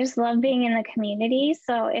I just love being in the community.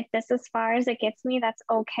 So if this is as far as it gets me, that's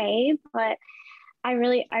okay. But I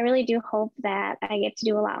really do hope that I get to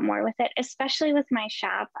do a lot more with it, especially with my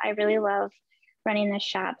shop. I really love running the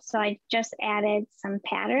shop. So I just added some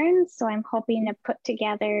patterns. So I'm hoping to put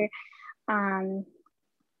together, I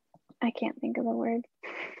can't think of the word,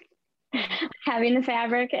 having the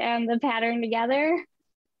fabric and the pattern together.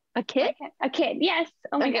 A kit? A kit, yes.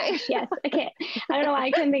 Oh my gosh, yes, a kit. I don't know why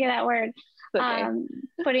I couldn't think of that word. Okay.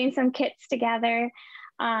 Putting some kits together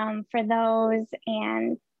for those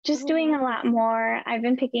and just doing a lot more. I've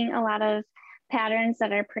been picking a lot of patterns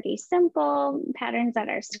that are pretty simple, patterns that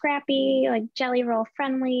are scrappy, like jelly roll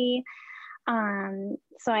friendly.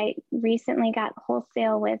 So I recently got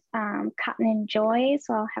wholesale with Cotton and Joy.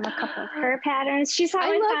 So I'll have a couple of her patterns. She's how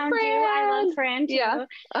I found you. I love Fran too. Yeah.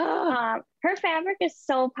 Her fabric is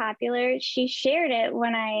so popular. She shared it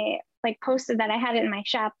when I like posted that I had it in my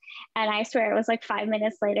shop, and I swear it was like 5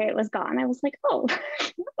 minutes later it was gone. I was like, oh,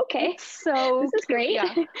 okay. So this is great.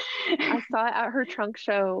 Yeah. I saw it at her trunk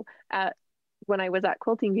show when I was at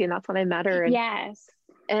Quilting Bee, and that's when I met her. And, yes.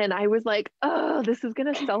 And I was like, oh, this is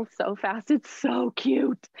gonna sell so fast. It's so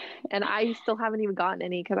cute. And I still haven't even gotten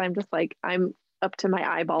any because I'm just like, I'm up to my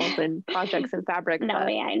eyeballs in projects and fabric. No,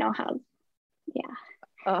 yeah, I know how.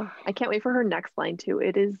 Yeah. I can't wait for her next line too.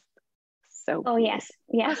 It is so cute.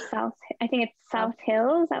 Yes. South. I think it's South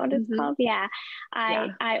Hill. Is that what it's called? Yeah.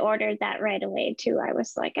 I ordered that right away too. I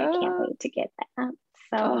was like, I can't wait to get that.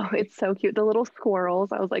 So it's so cute. The little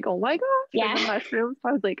squirrels. I was like, oh my gosh. Yeah. And the mushrooms.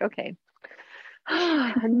 I was like, okay.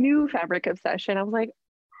 A new fabric obsession. I was like,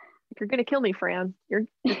 you're gonna kill me, Fran. You're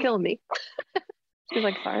killing me. She's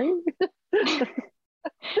like, sorry.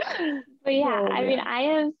 But yeah, I mean, I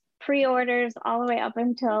have pre-orders all the way up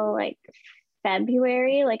until like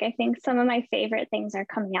February. Like I think some of my favorite things are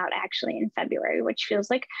coming out actually in February, which feels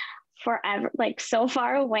like forever, like so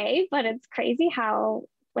far away, but it's crazy how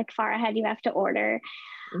like far ahead you have to order.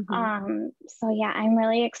 So yeah, I'm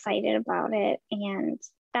really excited about it. And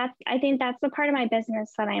I think that's the part of my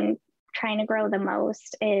business that I'm trying to grow the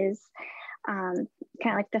most is kind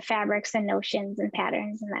of like the fabrics and notions and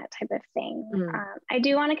patterns and that type of thing. I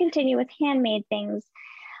do want to continue with handmade things,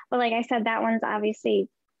 but like I said, that one's obviously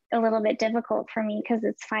a little bit difficult for me because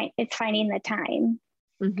it's finding the time.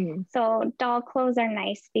 So doll clothes are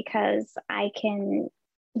nice because I can,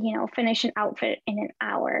 finish an outfit in an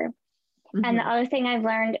hour. And the other thing I've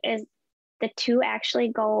learned is the two actually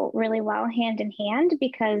go really well hand in hand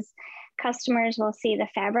because customers will see the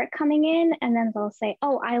fabric coming in and then they'll say,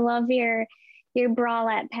 oh, I love your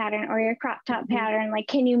bralette pattern or your crop top pattern. Like,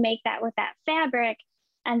 can you make that with that fabric?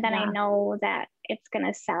 And then I know that it's going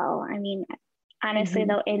to sell. I mean, honestly,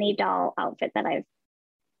 though, any doll outfit that I've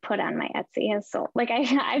put on my Etsy has sold. Like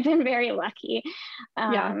I've been very lucky.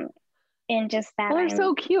 In just that. Well, they're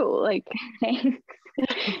so cute. Like, I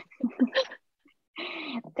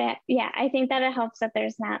think that it helps that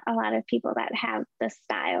there's not a lot of people that have the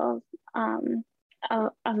style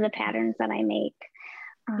of the patterns that I make.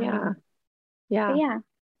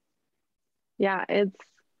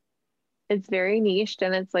 It's very niched,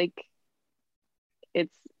 and it's like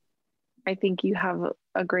I think you have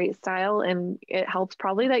a great style, and it helps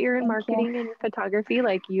probably that you're in marketing and photography.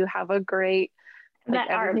 Like you have a great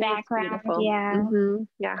that art background.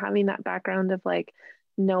 Having that background of like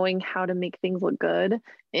knowing how to make things look good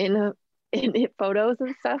in photos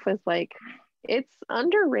and stuff is like, it's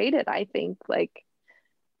underrated, I think, like,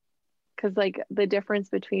 because like the difference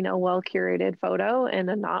between a well curated photo and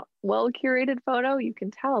a not well curated photo, you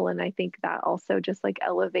can tell. And I think that also just like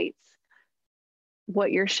elevates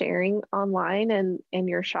what you're sharing online and in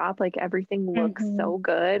your shop. Like everything looks so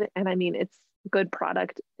good. And I mean, it's good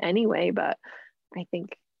product anyway, but I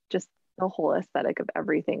think just the whole aesthetic of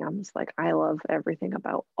everything, I'm just like, I love everything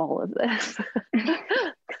about all of this.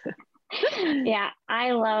 Yeah,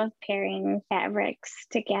 I love pairing fabrics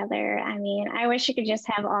together. I mean, I wish you could just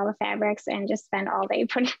have all the fabrics and just spend all day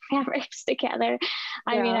putting fabrics together.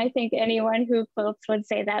 I mean, I think anyone who quilts would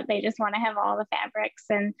say that they just want to have all the fabrics.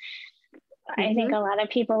 And I think a lot of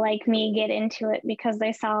people like me get into it because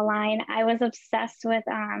they saw a line. I was obsessed with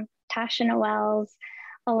Tasha Noel's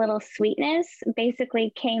A Little Sweetness.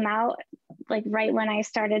 Basically came out like right when I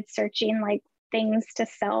started searching like things to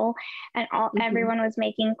sew, and Mm-hmm. everyone was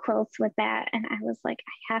making quilts with that, and I was like,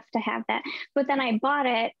 I have to have that. But then I bought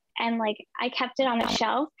it, and like I kept it on a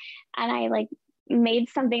shelf, and I like made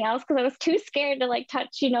something else because I was too scared to like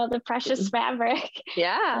touch, the precious fabric that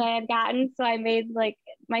Yeah. I had gotten. So I made like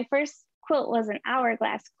my first quilt was an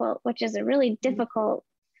hourglass quilt, which is a really difficult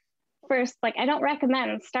first. Like I don't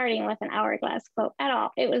recommend starting with an hourglass quilt at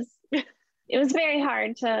all. It was very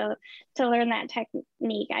hard to learn that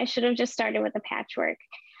technique. I should have just started with a patchwork.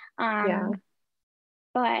 Yeah. Um,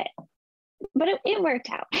 but it worked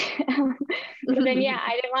out. But then yeah,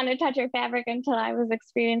 I didn't want to touch her fabric until I was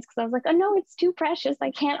experienced because I was like, oh no, it's too precious.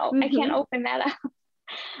 I can't Hmm. open that up.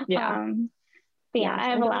 Yeah. But yeah, Yeah. I I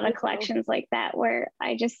have a know lot of you well. collections like that where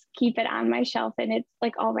I just keep it on my shelf and it's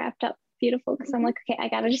like all wrapped up beautiful because I'm Hmm. like, okay, I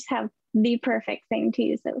gotta just have the perfect thing to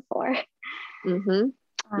use it for. Hmm.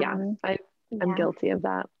 Yeah. Um, I'm yeah. guilty of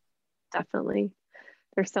that. Definitely.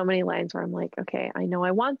 There's so many lines where I'm like, okay, I know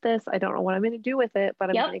I want this. I don't know what I'm going to do with it, but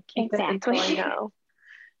I'm Yep, going to keep it until I exactly. know.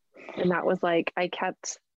 And that was like, I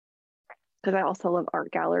kept, because I also love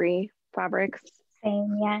art gallery fabrics.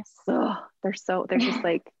 Same, yes. Oh, they're just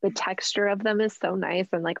like the texture of them is so nice.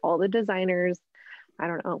 And like all the designers, I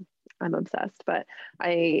don't know, I'm obsessed. But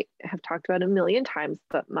I have talked about it a million times.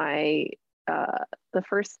 But the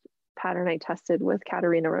first pattern I tested with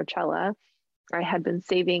Caterina Roccella, I had been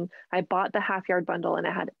saving, I bought the half yard bundle and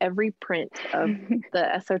it had every print of the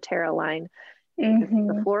Esoterra line because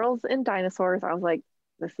the Hmm. florals and dinosaurs, I was like,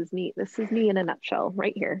 this is me. This is me in a nutshell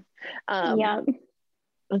right here. Um, Yep.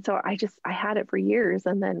 and so I had it for years.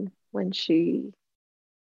 And then when she,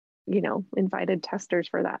 invited testers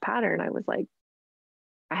for that pattern, I was like,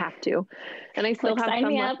 I have to. And I still Like, have sign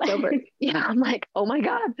some me up. left over. Yeah, I'm like, oh my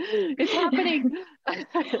God, it's happening.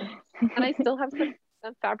 And I still have some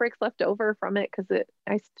fabrics left over from it because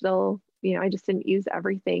I still, I just didn't use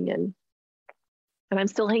everything. And I'm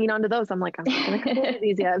still hanging on to those. I'm like, I'm not going to cut any of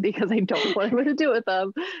these yet because I don't know what I'm going to do with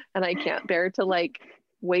them. And I can't bear to like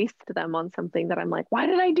waste them on something that I'm like, why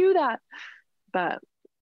did I do that? But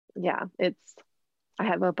yeah, I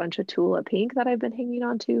have a bunch of Tula pink that I've been hanging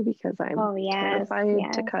on to because I'm Oh, yes, terrified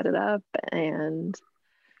to yes. cut it up. And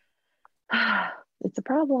it's a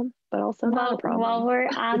problem, but also not a Well, while problem. we're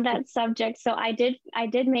on that subject, so I did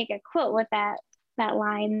make a quilt with that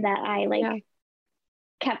line that I like Yeah.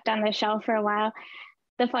 kept on the shelf for a while.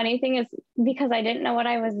 The funny thing is because I didn't know what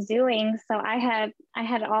I was doing, so I had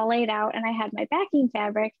it all laid out and I had my backing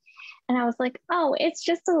fabric and I was like, "Oh, it's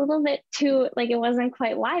just a little bit too like it wasn't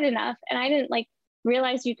quite wide enough." And I didn't like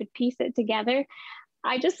realize you could piece it together.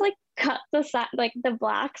 I just like cut the side like the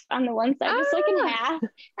blocks on the one side just like in Ah, half.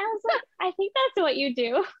 And I was like, "I think that's what you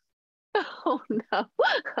do." oh no.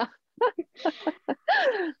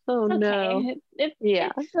 Oh no. Okay. It's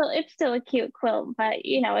Yeah. it's still a cute quilt, but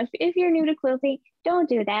if you're new to quilting, don't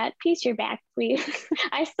do that. Piece your back, please.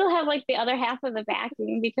 I still have like the other half of the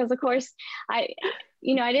backing because of course I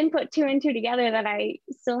I didn't put two and two together that I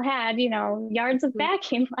still had, yards of Mhm.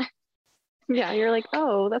 backing left. Yeah, you're like,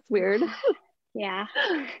 oh, that's weird. Yeah.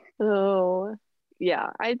 Oh, yeah.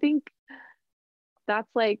 That's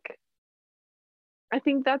like, I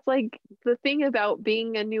think that's like the thing about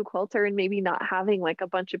being a new quilter and maybe not having like a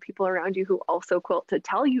bunch of people around you who also quilt to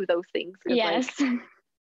tell you those things. Cause like, Yes.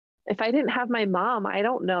 if I didn't have my mom, I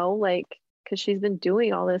don't know, like, cause she's been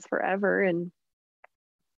doing all this forever. And,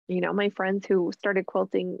 my friends who started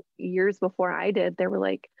quilting years before I did, they were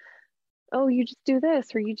like, oh, you just do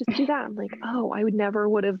this or you just do that. I'm like, oh, I never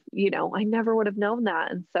would have known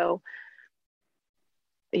that. And so,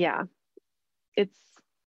 yeah, it's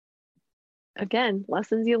again,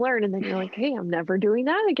 lessons you learn. And then you're like, hey, I'm never doing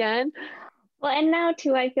that again. Well, and now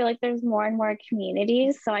too, I feel like there's more and more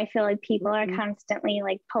communities. So I feel like people are Hmm. constantly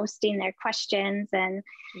like posting their questions, and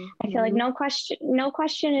I feel like Hmm. no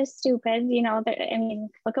question is stupid. I mean,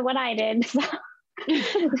 look at what I did. So,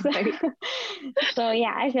 Right. so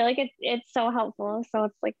yeah, I feel like it's so helpful. So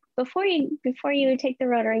it's like before you take the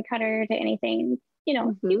rotary cutter to anything, you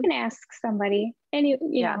Hmm. can ask somebody, and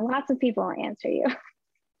Yeah, lots of people will answer you.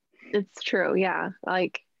 it's true. Yeah.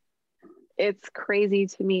 Like it's crazy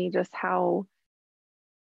to me just how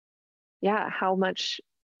much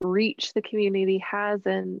reach the community has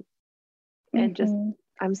and just Hmm.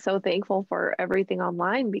 I'm so thankful for everything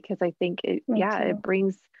online because I think Me it too.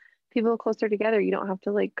 brings people closer together. You don't have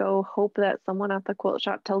to like go hope that someone at the quilt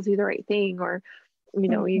shop tells you the right thing or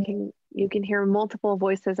you Hmm. can hear multiple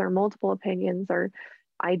voices or multiple opinions or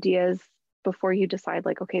ideas before you decide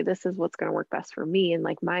like okay, this is what's going to work best for me and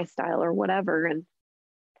like my style or whatever. And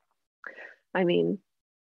I mean,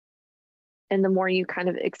 and the more you kind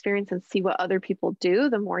of experience and see what other people do,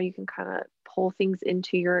 the more you can kind of pull things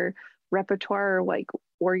into your repertoire or like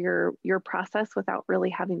or your process without really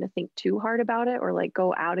having to think too hard about it or like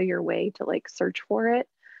go out of your way to like search for it.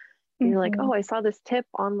 And you're like, Mm-hmm. oh, I saw this tip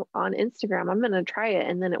on Instagram. I'm gonna try it,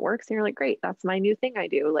 and then it works, and you're like, great, that's my new thing I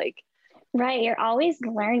do. Like, Right. You're always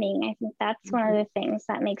learning. I think that's one of mhm. the things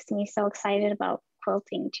that makes me so excited about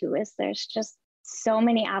quilting too, is there's just so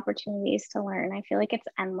many opportunities to learn. I feel like it's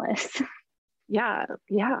endless. Yeah,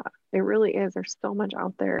 yeah, it really is. There's so much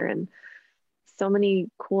out there and so many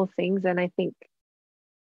cool things, and I think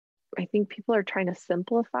people are trying to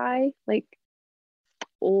simplify like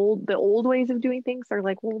the old ways of doing things. Are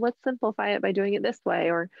like, well, let's simplify it by doing it this way,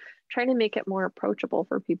 or trying to make it more approachable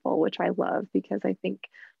for people, which I love because I think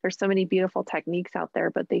there's so many beautiful techniques out there,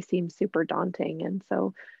 but they seem super daunting. And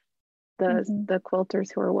so the Mm-hmm. the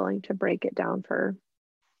quilters who are willing to break it down for,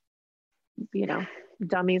 you know,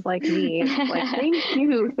 dummies like me, it's like, thank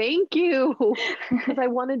you, because I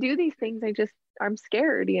want to do these things. I'm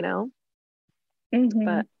scared, Mm-hmm.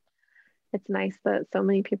 but it's nice that so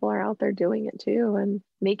many people are out there doing it too and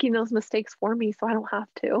making those mistakes for me so I don't have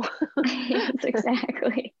to. Yes,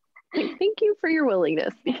 exactly. Like, thank you for your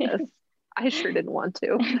willingness because I sure didn't want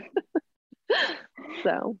to.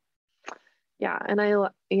 So, yeah. And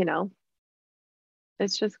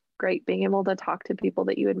it's just great being able to talk to people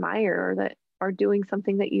that you admire or that are doing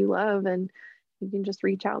something that you love. And you can just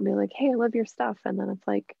reach out and be like, hey, I love your stuff. And then it's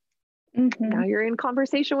like, Mm-hmm. now you're in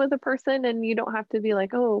conversation with a person and you don't have to be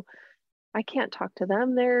like, oh, I can't talk to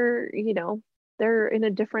them. They're in a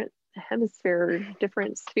different hemisphere,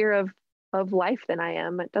 different sphere of life than I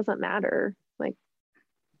am. It doesn't matter. Like,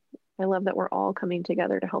 I love that we're all coming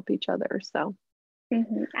together to help each other. So,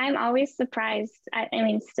 Mm-hmm. I'm always surprised. I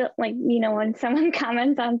mean, still, like, when someone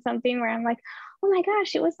comments on something where I'm like, oh my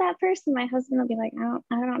gosh, it was that person. My husband will be like,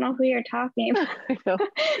 I don't know who you're talking about. I know.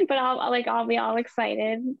 But I'll be all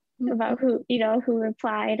excited about Mhm. who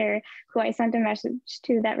replied or who I sent a message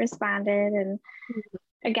to that responded. And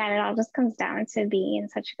again, it all just comes down to being in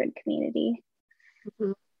such a good community.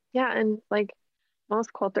 Mhm. Yeah. And like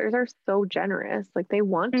most quilters are so generous. Like they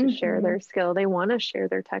want to share Mm-hmm. their skill, they want to share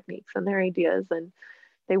their techniques and their ideas, and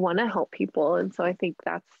they want to help people. And so I think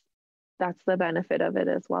that's the benefit of it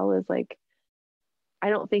as well, is like, I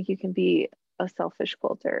don't think you can be a selfish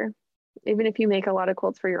quilter. Even if you make a lot of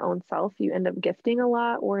quilts for your own self, you end up gifting a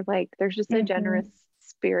lot, or like there's just a Mm-hmm. generous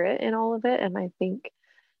spirit in all of it. And I think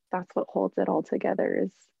that's what holds it all together,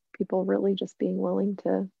 is people really just being willing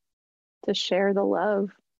to share the love.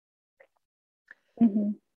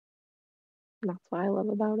 Mm-hmm. And that's what I love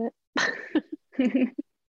about it.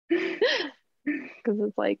 Because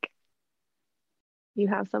it's like you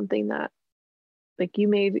have something that like you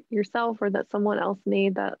made yourself or that someone else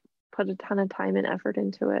made that put a ton of time and effort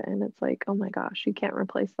into it. And it's like, oh my gosh, you can't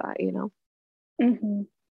replace that. Mm-hmm.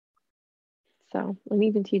 So, and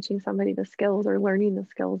even teaching somebody the skills or learning the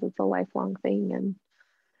skills, it's a lifelong thing and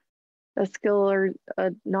a skill or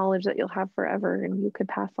a knowledge that you'll have forever and you could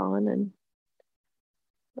pass on. And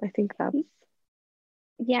I think that's,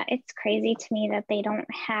 Yeah, it's crazy to me that they don't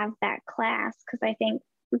have that class, because I think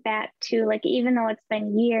that too, like, even though it's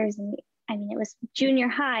been years, and I mean, it was junior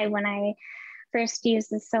high when I first used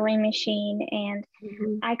the sewing machine, and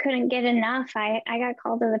mhm. I couldn't get enough. I got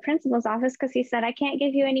called to the principal's office because he said, I can't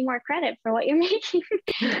give you any more credit for what you're making.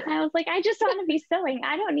 I was like, I just want to be sewing.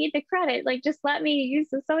 I don't need the credit. Like, just let me use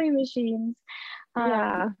the sewing machines. Um,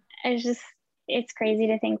 Yeah. it's just, it's crazy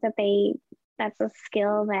to think that that's a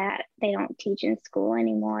skill that they don't teach in school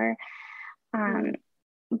anymore. Um,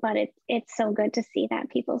 Mm. but it's so good to see that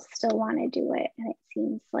people still want to do it, and it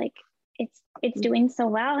seems like it's doing so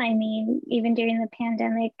well. I mean, even during the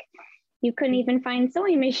pandemic, you couldn't Mhm. even find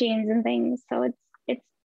sewing machines and things. So it's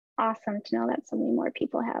awesome to know that so many more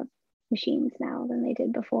people have machines now than they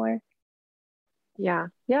did before. Yeah.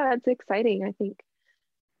 Yeah. It's exciting. I think,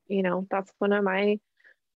 that's one of my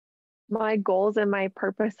goals and my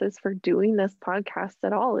purposes for doing this podcast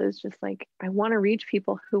at all, is just like I want to reach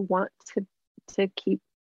people who want to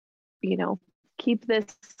you know keep this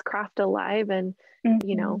craft alive and you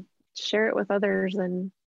Mm-hmm. know share it with others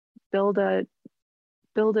and build a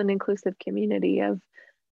build an inclusive community of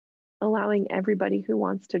allowing everybody who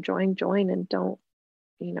wants to join and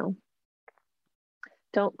you know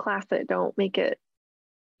don't class it, don't make it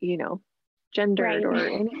you know gendered Right. or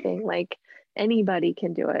anything. Like anybody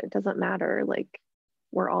can do it, it doesn't matter. Like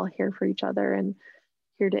we're all here for each other and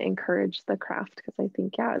here to encourage the craft, because I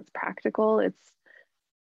think, yeah, it's practical.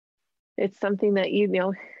 It's something that,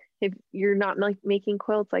 if you're not like making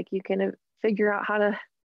quilts, like you can figure out how to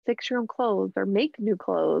fix your own clothes or make new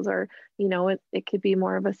clothes, or, it could be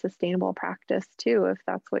more of a sustainable practice too, if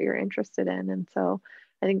that's what you're interested in. And so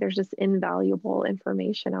I think there's just invaluable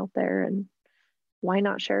information out there, and why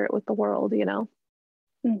not share it with the world, you know?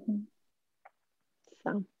 Mm-hmm.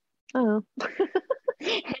 So, oh,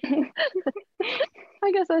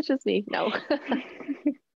 I guess that's just me. No,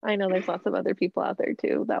 I know there's lots of other people out there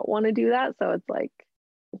too that want to do that. So it's like,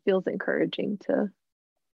 it feels encouraging to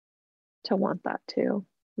want that too.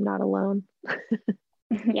 I'm not alone.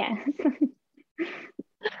 Yes.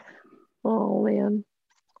 Oh man.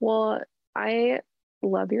 Well, I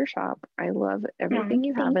love your shop. I love everything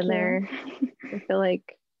you have Thank in there. you. I feel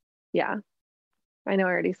like, yeah, I know I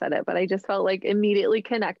already said it, but I just felt like immediately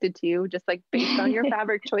connected to you, just like based on your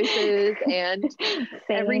fabric choices and Same.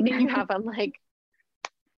 everything you have. I'm like,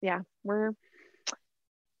 yeah, we're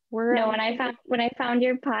No, when I found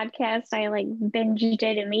your podcast, I like binged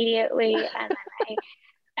it immediately,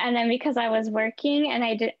 and then because I was working and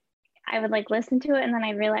I would like listen to it, and then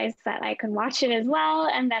I realized that I could watch it as well,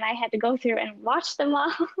 and then I had to go through and watch them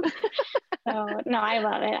all. So no, I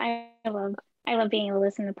love it. I love being able to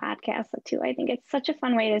listen to podcasts too. I think it's such a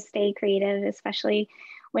fun way to stay creative, especially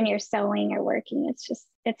when you're sewing or working. It's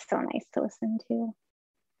so nice to listen to.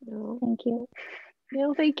 no, Thank you.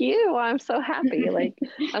 no, thank you. I'm so happy. Like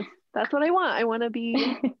that's what I want. I want to be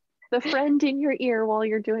the friend in your ear while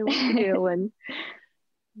you're doing what you do. And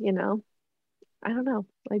you know, I don't know.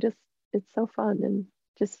 It's so fun, and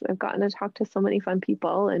just I've gotten to talk to so many fun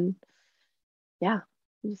people, and yeah,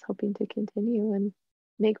 I'm just hoping to continue and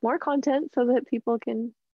make more content so that people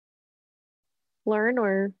can learn,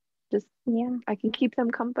 or just Yeah. I can keep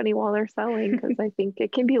them company while they're sewing, because I think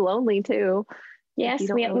it can be lonely too if you Yes,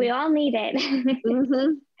 don't we really. all need it.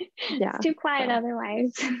 Hmm. It's Yeah. too quiet So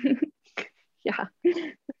otherwise. yeah.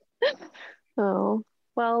 Oh,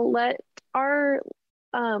 well, our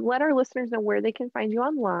let our listeners know where they can find you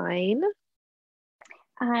online.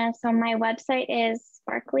 So my website is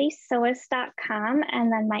sparklysewist.com,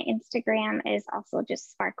 and then my Instagram is also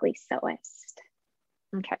just sparklysewist.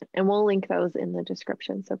 Okay. And we'll link those in the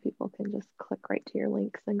description so people can just click right to your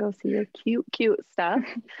links and go see your cute, cute stuff.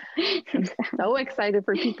 I'm so excited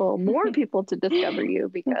for more people to discover you,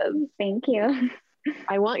 because Thank you.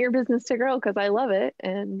 I want your business to grow because I love it.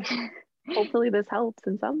 And hopefully this helps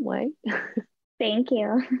in some way. Thank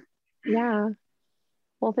you. Yeah.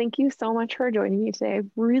 Well, thank you so much for joining me today. I've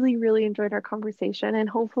really, really enjoyed our conversation, and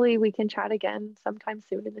hopefully we can chat again sometime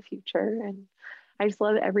soon in the future. And I just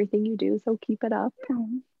love everything you do, so keep it up.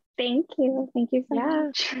 Thank you. Thank you so Yeah,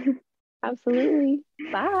 much. absolutely.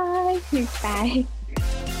 Bye. Bye.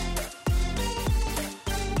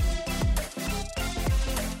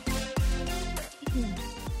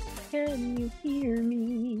 Can you hear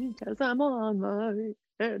me? 'Cause I'm on my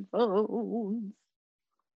headphones.